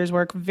Allison Desir's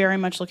work. Very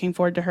much looking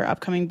forward to her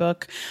upcoming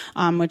book,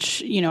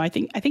 which, I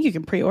think you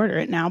can pre-order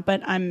it now,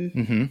 but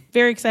I'm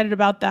very excited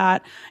about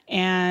that.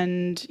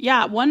 And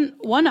yeah,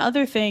 one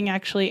other thing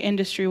actually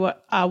industry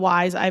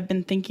wise I've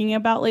been thinking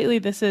about lately,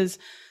 this is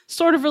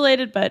sort of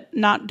related, but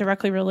not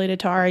directly related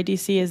to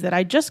RIDC, is that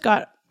I just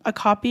got a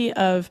copy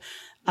of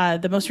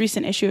the most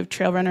recent issue of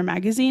Trail Runner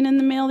magazine in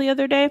the mail the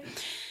other day.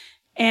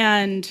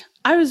 And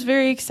I was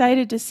very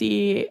excited to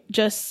see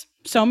just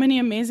so many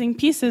amazing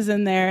pieces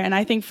in there. And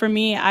I think for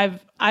me,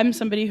 I'm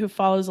somebody who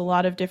follows a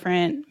lot of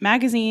different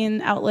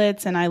magazine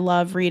outlets, and I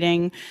love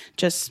reading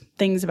just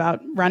things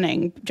about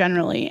running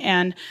generally.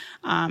 And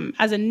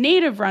as a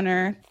native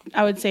runner,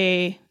 I would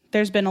say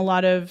there's been a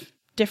lot of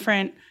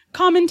different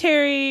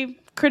commentary,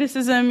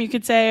 criticism, you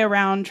could say,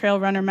 around Trail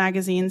Runner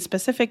magazine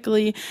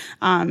specifically.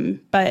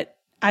 But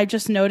I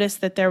just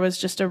noticed that there was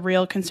just a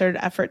real concerted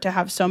effort to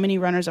have so many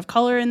runners of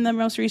color in the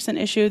most recent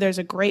issue. There's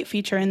a great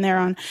feature in there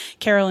on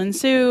Carolyn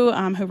Sue,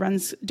 who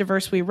runs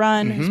Diverse We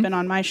Run, who's been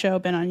on my show,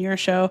 been on your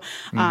show,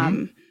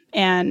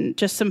 and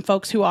just some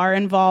folks who are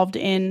involved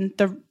in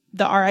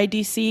the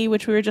RIDC,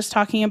 which we were just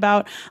talking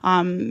about.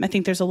 I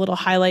think there's a little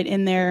highlight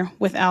in there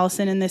with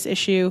Allison in this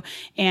issue.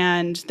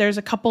 And there's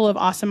a couple of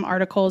awesome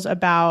articles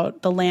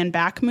about the Land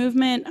Back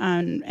movement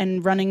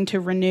and running to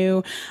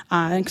renew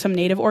and some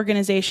Native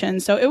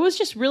organizations. So it was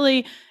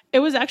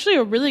actually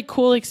a really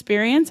cool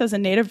experience as a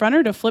Native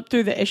runner to flip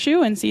through the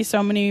issue and see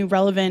so many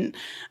relevant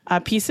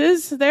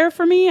pieces there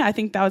for me. I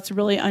think that's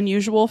really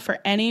unusual for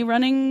any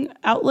running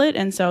outlet.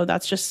 And so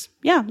that's just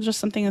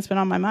something that's been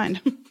on my mind.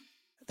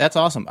 That's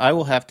awesome. I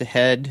will have to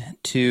head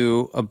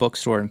to a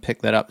bookstore and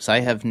pick that up. So I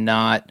have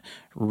not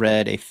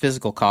read a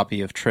physical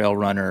copy of Trail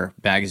Runner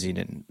magazine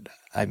in,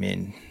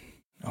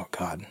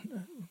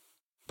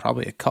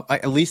 probably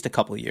at least a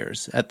couple of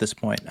years at this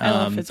point. I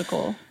love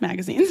physical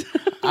magazines.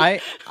 I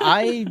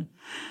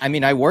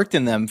worked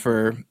in them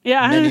for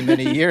many,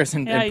 many years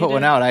and put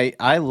one out.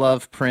 I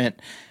love print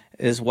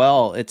as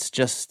well. It's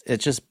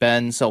just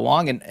been so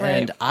long.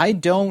 And I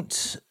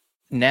don't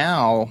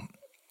now...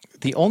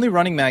 The only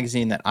running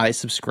magazine that I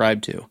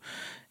subscribe to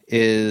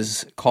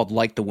is called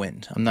Like the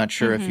Wind. I'm not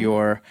sure if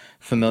you're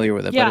familiar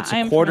with it, but it's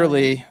a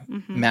quarterly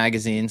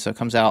magazine, so it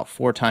comes out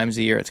 4 times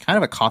a year. It's kind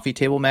of a coffee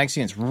table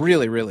magazine. It's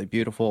really, really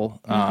beautiful.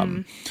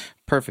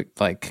 Perfect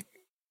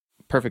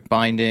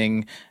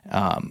binding,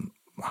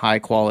 high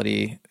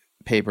quality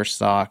paper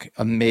stock,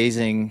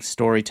 amazing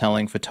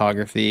storytelling,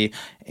 photography,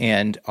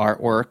 and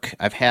artwork.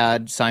 I've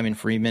had Simon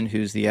Freeman,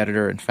 who's the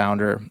editor and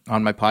founder,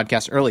 on my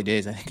podcast early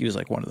days. I think he was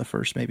like one of the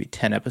first maybe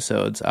 10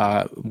 episodes.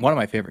 One of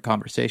my favorite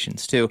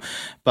conversations too.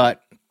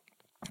 But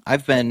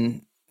I've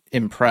been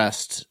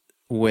impressed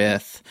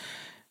with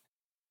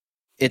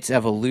its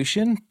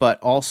evolution, but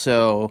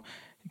also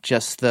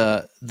just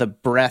the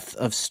breadth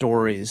of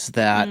stories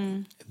that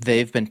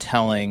they've been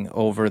telling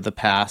over the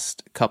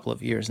past couple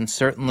of years. And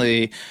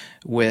certainly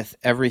with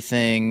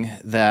everything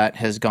that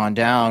has gone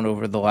down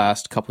over the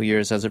last couple of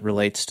years as it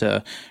relates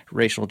to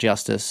racial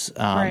justice,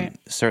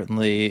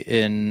 certainly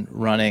in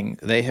running,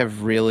 they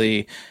have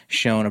really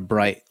shown a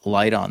bright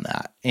light on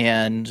that.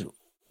 And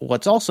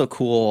what's also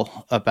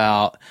cool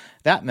about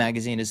that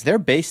magazine is they're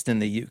based in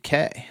the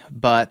UK,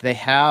 but they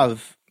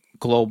have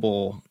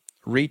global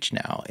reach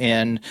now,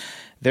 and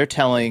they're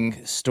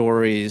telling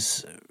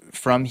stories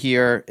from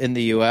here in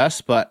the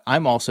US, but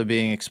I'm also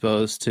being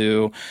exposed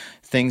to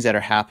things that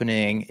are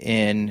happening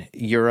in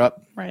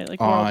Europe. Right, like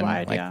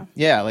worldwide,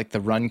 like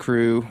the run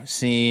crew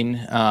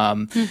scene,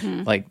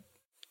 like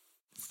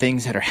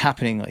things that are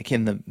happening like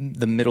in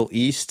the Middle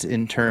East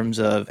in terms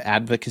of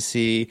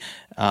advocacy,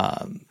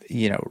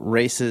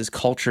 races,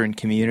 culture, and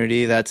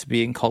community that's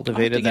being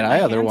cultivated that I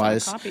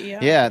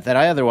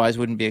otherwise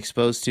wouldn't be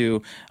exposed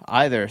to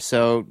either.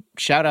 So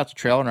shout out to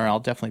Trail Runner.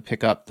 I'll definitely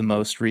pick up the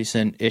most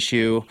recent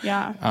issue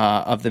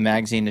of the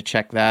magazine to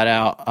check that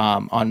out.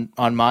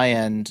 On my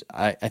end,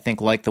 I think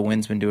Like the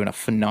Wind's been doing a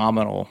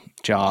phenomenal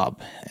job,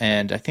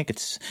 and I think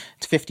it's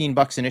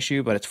 $15 an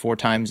issue, but it's 4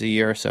 times a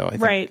year, so I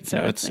think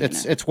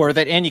it's worth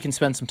it, and you can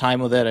spend some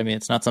time with it. I mean,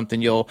 it's not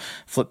something you'll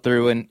flip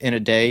through in a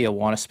day. You'll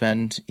want to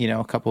spend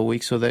a couple of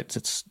weeks with it.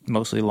 It's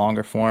mostly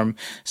longer form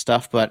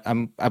stuff, but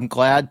I'm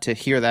glad to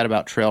hear that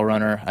about Trail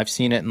Runner. I've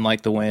seen it in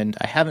Like the Wind.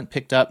 I haven't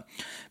picked up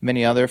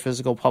many other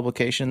physical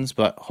publications,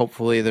 but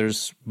hopefully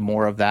there's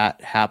more of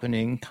that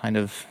happening kind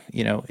of,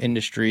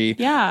 industry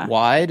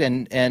wide.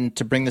 And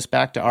to bring this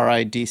back to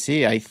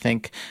RIDC, I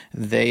think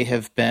they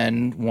have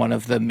been one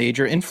of the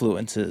major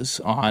influences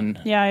on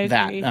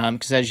that.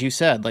 Because as you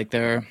said, like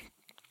they're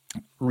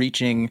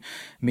reaching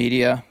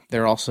media.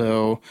 They're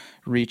also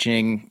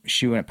reaching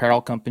shoe and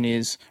apparel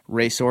companies,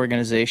 race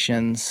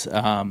organizations,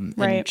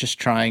 and just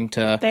trying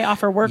to... They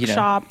offer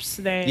workshops.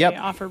 They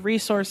offer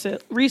resource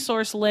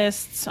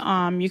lists.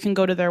 You can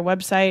go to their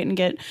website and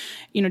get,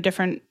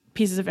 different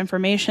pieces of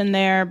information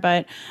there,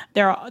 but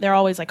they're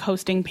always like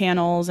hosting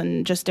panels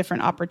and just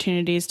different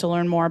opportunities to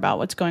learn more about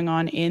what's going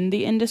on in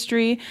the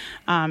industry.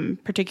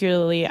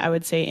 Particularly, I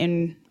would say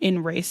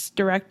in race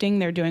directing,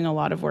 they're doing a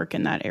lot of work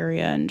in that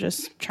area and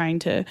just trying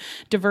to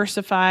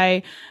diversify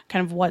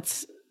kind of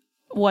what's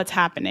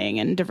happening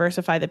and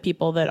diversify the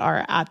people that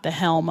are at the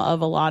helm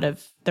of a lot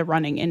of the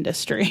running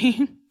industry.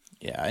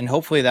 Yeah, and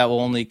hopefully that will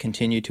only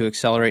continue to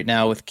accelerate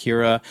now with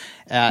Kira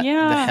at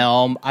the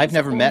helm. I've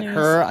never met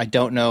her. I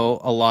don't know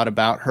a lot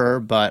about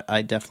her, but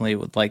I definitely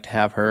would like to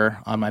have her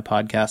on my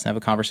podcast and have a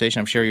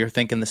conversation. I'm sure you're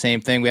thinking the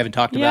same thing. We haven't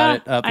talked about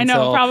it up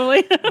until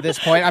probably. this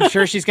point. I'm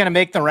sure she's going to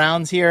make the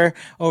rounds here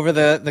over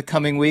the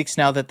coming weeks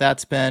now that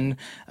that's been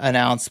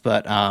announced.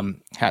 But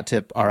hat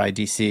tip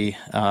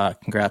RIDC.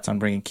 Congrats on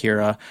bringing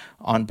Kira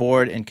on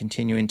board and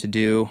continuing to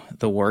do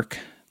the work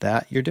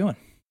that you're doing.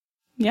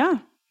 Yeah.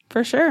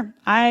 For sure.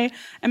 I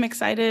am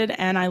excited,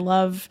 and I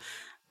love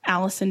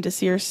Allison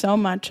Desir so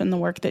much and the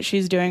work that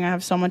she's doing. I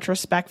have so much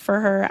respect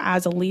for her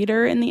as a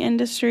leader in the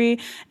industry,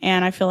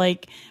 and I feel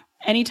like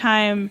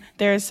anytime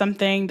there's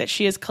something that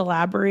she is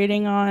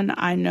collaborating on,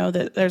 I know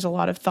that there's a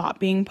lot of thought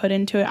being put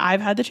into it.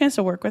 I've had the chance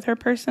to work with her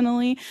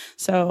personally,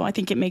 so I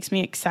think it makes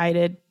me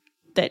excited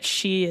that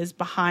she is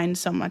behind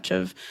so much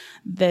of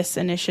this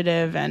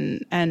initiative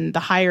and the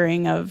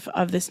hiring of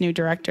this new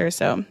director.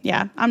 So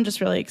yeah, I'm just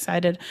really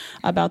excited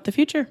about the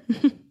future.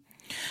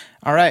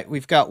 All right.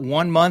 We've got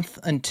 1 month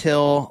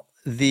until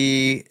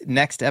the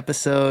next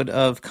episode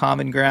of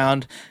Common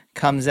Ground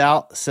comes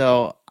out.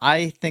 So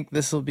I think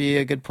this will be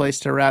a good place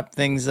to wrap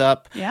things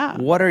up. Yeah.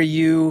 What are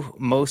you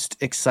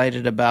most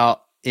excited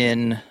about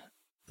in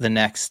the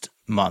next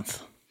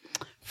month?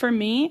 For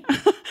me,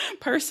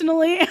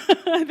 personally,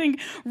 I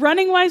think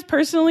running-wise,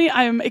 personally,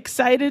 I'm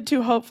excited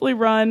to hopefully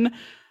run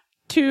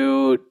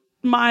 2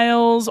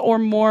 miles or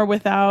more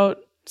without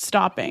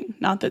stopping.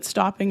 Not that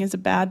stopping is a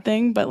bad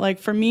thing, but like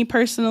for me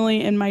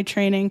personally in my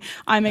training,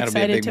 I'm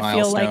excited to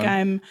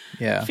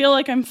feel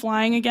like I'm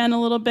flying again a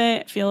little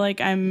bit, feel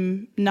like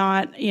I'm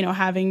not,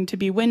 having to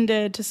be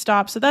winded to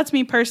stop. So that's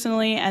me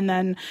personally. And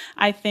then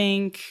I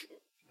think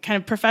kind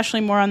of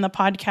professionally more on the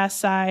podcast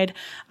side.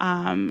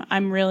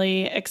 I'm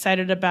really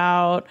excited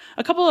about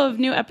a couple of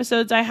new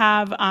episodes I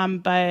have,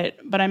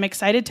 but I'm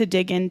excited to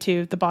dig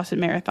into the Boston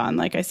Marathon.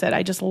 Like I said,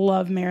 I just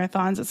love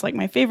marathons. It's like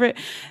my favorite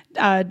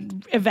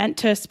event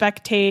to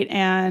spectate.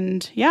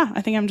 And yeah,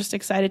 I think I'm just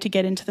excited to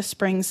get into the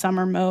spring,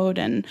 summer mode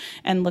and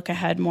look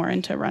ahead more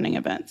into running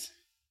events.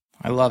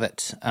 I love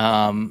it.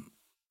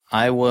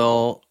 I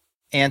will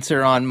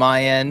answer on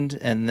my end,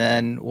 and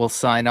then we'll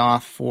sign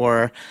off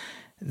for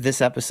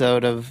this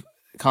episode of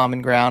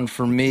Common Ground.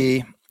 For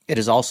me, it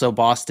is also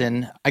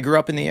Boston. I grew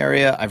up in the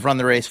area. I've run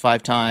the race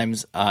 5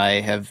 times. I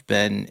have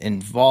been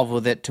involved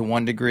with it to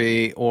one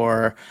degree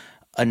or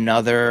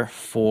another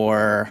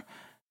for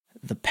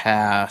the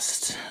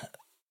past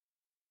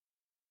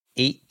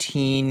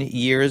 18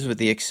 years, with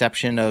the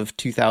exception of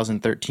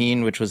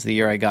 2013, which was the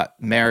year I got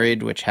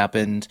married, which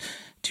happened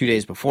 2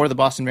 days before the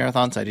Boston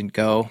Marathon, so I didn't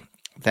go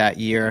that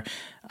year.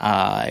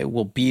 I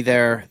will be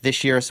there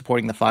this year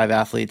supporting the 5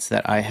 athletes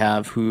that I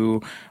have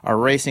who are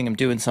racing. I'm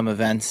doing some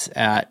events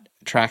at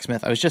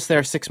Tracksmith. I was just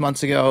there 6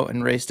 months ago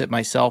and raced it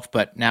myself,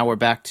 but now we're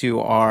back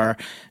to our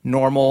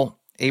normal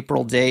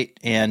April date,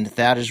 and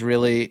that is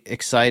really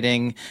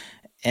exciting.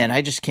 And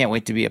I just can't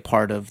wait to be a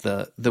part of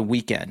the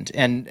weekend.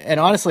 And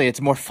honestly, it's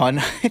more fun,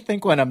 I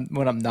think, when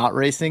I'm not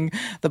racing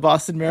the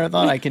Boston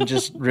Marathon. I can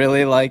just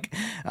really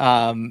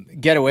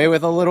get away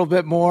with a little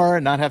bit more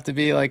and not have to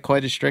be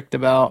quite as strict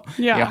about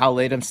how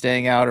late I'm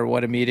staying out or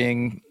what I'm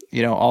eating,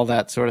 all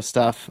that sort of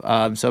stuff.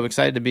 So I'm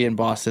excited to be in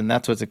Boston.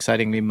 That's what's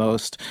exciting me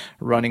most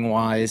running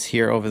wise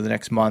here over the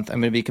next month.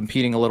 I'm going to be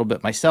competing a little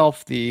bit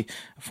myself, the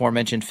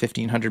aforementioned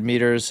 1,500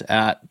 meters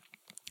at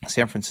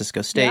San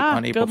Francisco State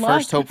on April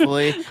 1st,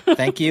 hopefully.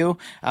 Thank you.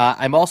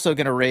 I'm also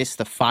going to race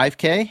the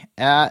 5K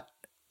at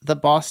the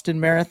Boston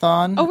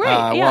Marathon. Oh,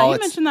 right. You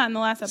mentioned that in the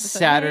last episode.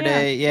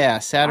 Saturday,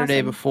 Saturday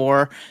awesome.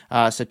 Before.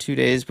 So 2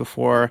 days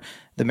before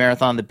the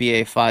marathon, the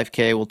BA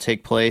 5K will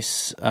take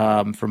place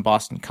from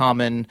Boston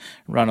Common,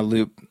 run a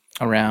loop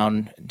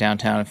around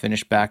downtown and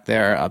finish back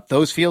there.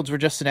 Those fields were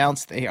just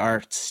announced. They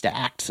are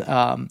stacked.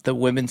 The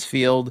women's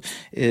field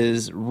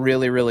is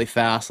really, really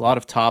fast. A lot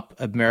of top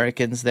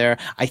Americans there.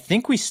 I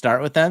think we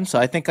start with them. So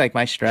I think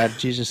my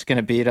strategy is just going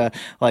to be to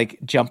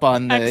jump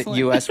on the Excellent.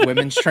 U.S.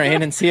 women's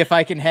train and see if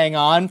I can hang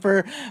on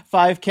for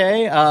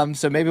 5K.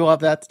 So maybe we'll have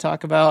that to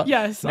talk about.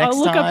 Yes, I'll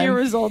look up your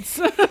results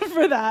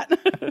for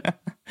that.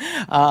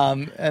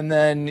 And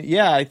then,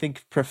 I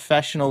think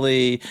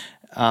professionally,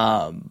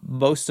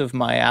 most of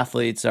my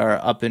athletes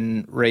are up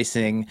and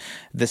racing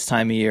this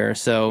time of year.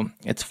 So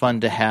it's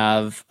fun to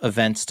have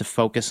events to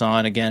focus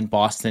on. Again,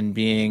 Boston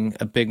being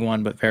a big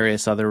one, but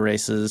various other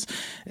races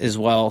as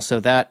well. So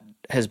that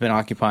has been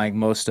occupying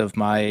most of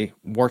my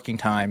working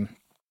time,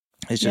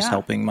 is just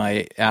helping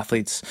my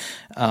athletes,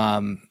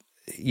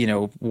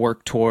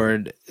 work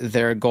toward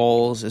their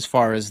goals as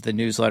far as the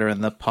newsletter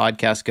and the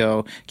podcast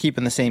go,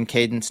 keeping the same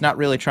cadence, not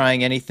really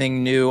trying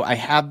anything new. I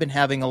have been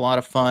having a lot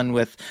of fun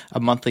with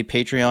a monthly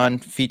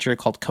Patreon feature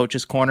called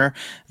Coach's Corner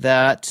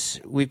that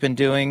we've been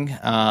doing.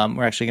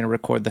 We're actually going to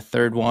record the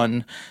third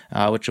one,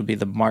 which will be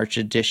the March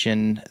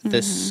edition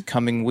this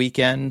coming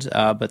weekend.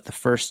 But the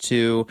first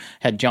two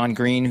had John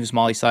Green, who's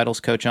Molly Seidel's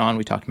coach, on.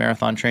 We talked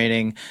marathon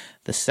training.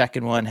 The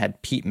second one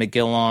had Pete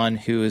McGill on,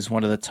 who is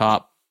one of the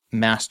top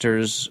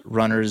masters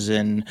runners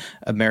in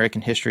American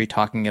history,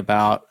 talking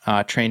about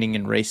training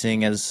and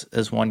racing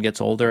as one gets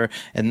older.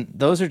 And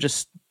those are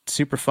just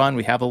super fun.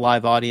 We have a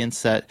live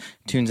audience that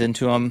tunes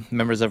into them,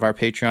 members of our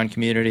Patreon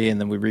community, and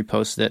then we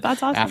repost it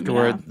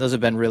afterward. Yeah. Those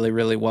have been really,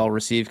 really well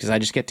received because I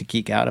just get to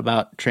geek out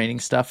about training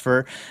stuff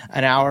for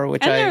an hour,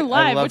 which they're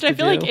live, I love which I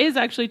feel like is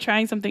actually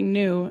trying something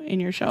new in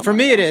your show. For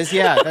me, it is.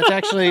 Yeah, that's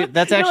actually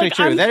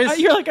true.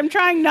 You're I'm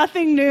trying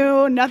nothing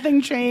new,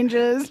 nothing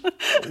changes.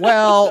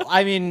 Well,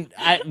 I mean,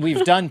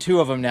 we've done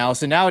 2 of them now,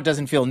 so now it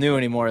doesn't feel new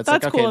anymore. It's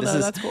that's okay, cool,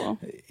 that's cool.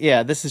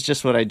 Yeah, this is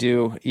just what I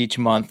do each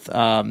month.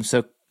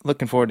 So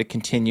looking forward to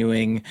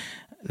continuing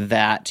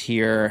that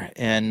here.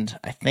 And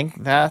I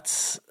think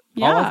that's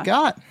all I've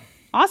got.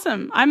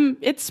 Awesome.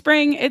 It's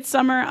spring, it's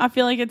summer. I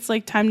feel like it's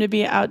time to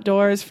be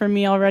outdoors for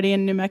me already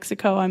in New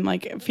Mexico. I'm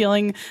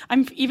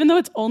even though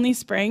it's only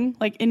spring,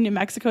 in New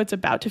Mexico, it's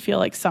about to feel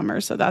like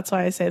summer. So that's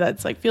why I say that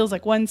feels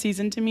like one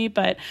season to me,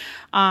 but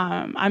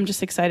I'm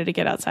just excited to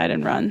get outside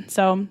and run.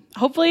 So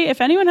hopefully if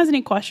anyone has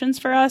any questions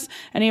for us,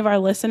 any of our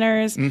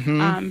listeners,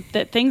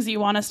 that things that you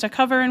want us to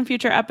cover in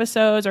future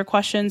episodes or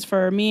questions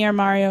for me or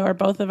Mario or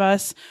both of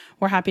us,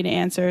 we're happy to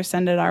answer.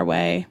 Send it our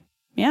way.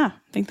 Yeah,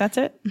 I think that's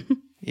it.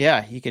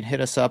 Yeah, you can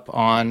hit us up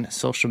on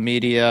social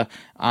media.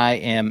 I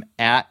am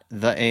at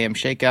the AM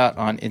Shakeout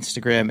on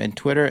Instagram and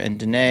Twitter. And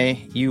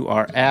Danae, you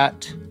are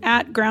at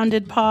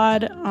Grounded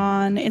Pod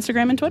on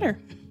Instagram and Twitter.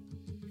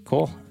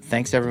 Cool.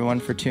 Thanks everyone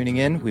for tuning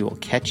in. We will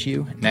catch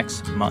you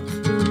next month.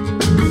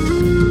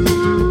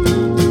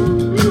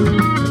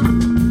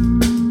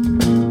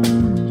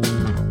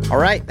 All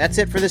right, that's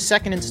it for this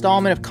second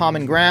installment of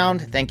Common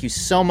Ground. Thank you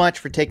so much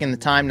for taking the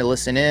time to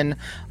listen in.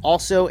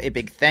 Also, a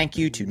big thank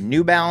you to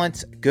New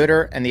Balance,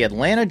 Goodr, and the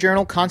Atlanta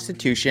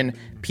Journal-Constitution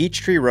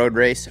Peachtree Road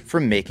Race for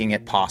making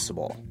it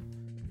possible.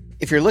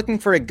 If you're looking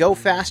for a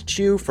go-fast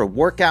shoe for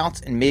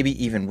workouts and maybe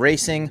even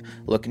racing,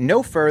 look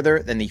no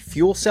further than the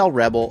FuelCell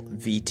Rebel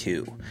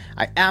V2.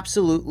 I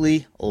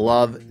absolutely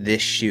love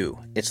this shoe.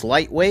 It's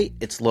lightweight,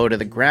 it's low to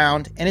the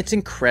ground, and it's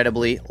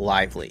incredibly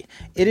lively.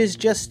 It is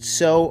just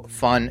so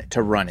fun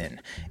to run in.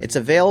 It's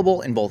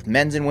available in both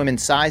men's and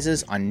women's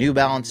sizes on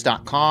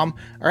NewBalance.com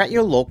or at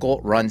your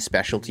local run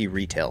specialty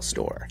retail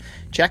store.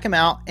 Check them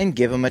out and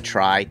give them a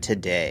try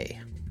today.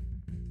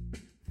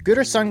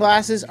 Goodr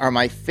sunglasses are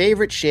my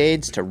favorite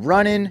shades to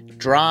run in,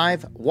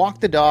 drive, walk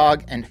the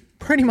dog, and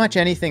pretty much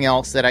anything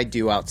else that I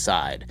do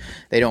outside.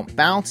 They don't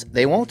bounce,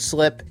 they won't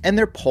slip, and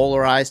they're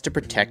polarized to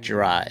protect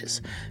your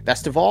eyes.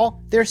 Best of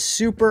all, they're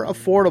super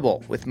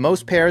affordable, with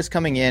most pairs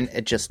coming in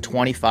at just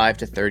 $25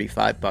 to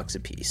 $35 a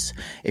piece.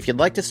 If you'd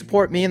like to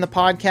support me and the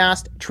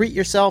podcast, treat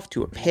yourself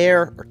to a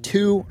pair or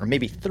two or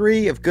maybe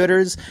three of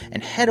Goodrs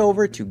and head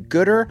over to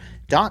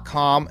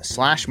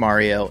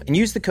goodr.com/Mario and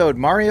use the code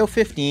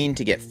Mario15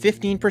 to get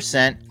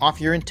 15%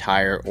 off your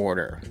entire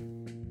order.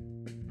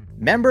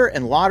 Member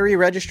and lottery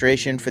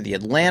registration for the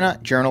Atlanta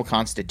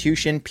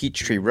Journal-Constitution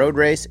Peachtree Road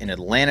Race in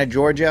Atlanta,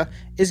 Georgia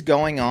is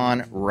going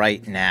on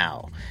right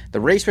now. The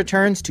race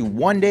returns to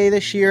one day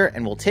this year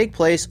and will take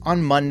place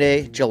on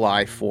Monday,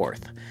 July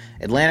 4th.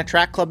 Atlanta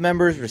Track Club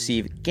members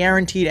receive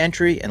guaranteed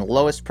entry and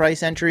lowest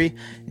price entry.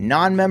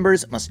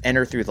 Non-members must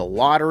enter through the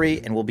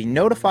lottery and will be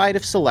notified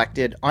if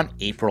selected on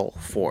April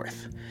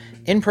 4th.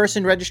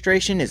 In-person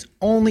registration is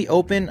only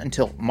open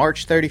until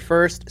March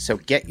 31st, so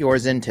get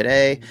yours in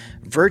today.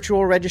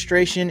 Virtual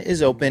registration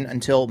is open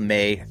until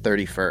May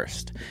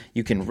 31st.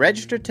 You can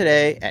register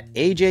today at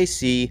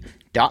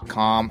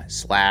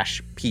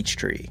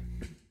ajc.com/Peachtree.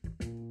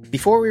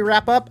 Before we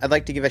wrap up, I'd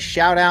like to give a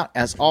shout out,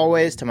 as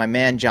always, to my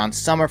man John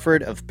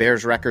Summerford of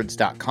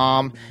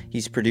BearsRecords.com.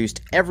 He's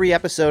produced every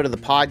episode of the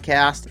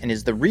podcast and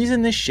is the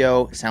reason this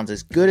show sounds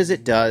as good as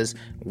it does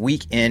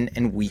week in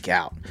and week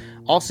out.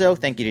 Also,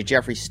 thank you to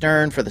Jeffrey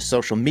Stern for the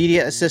social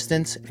media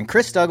assistance and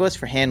Chris Douglas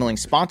for handling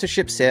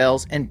sponsorship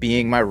sales and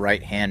being my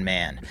right-hand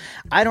man.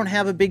 I don't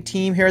have a big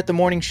team here at the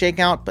Morning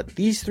Shakeout, but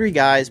these three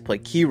guys play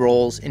key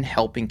roles in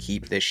helping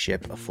keep this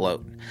ship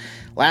afloat.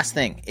 Last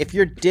thing, if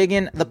you're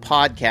digging the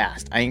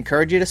podcast, I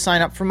encourage you to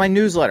sign up for my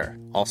newsletter,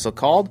 also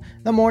called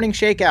The Morning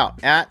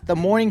Shakeout, at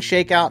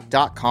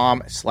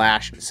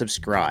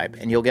themorningshakeout.com/subscribe,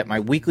 and you'll get my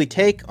weekly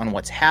take on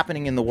what's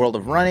happening in the world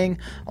of running,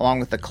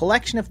 along with a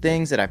collection of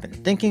things that I've been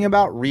thinking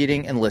about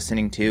reading and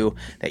listening to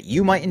that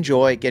you might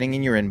enjoy getting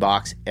in your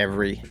inbox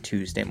every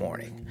Tuesday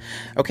morning.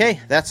 Okay,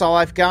 that's all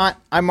I've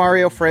got. I'm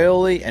Mario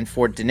Fraioli, and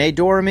for Danae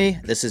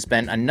Doramy, this has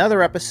been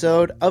another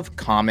episode of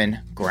Common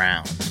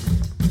Ground.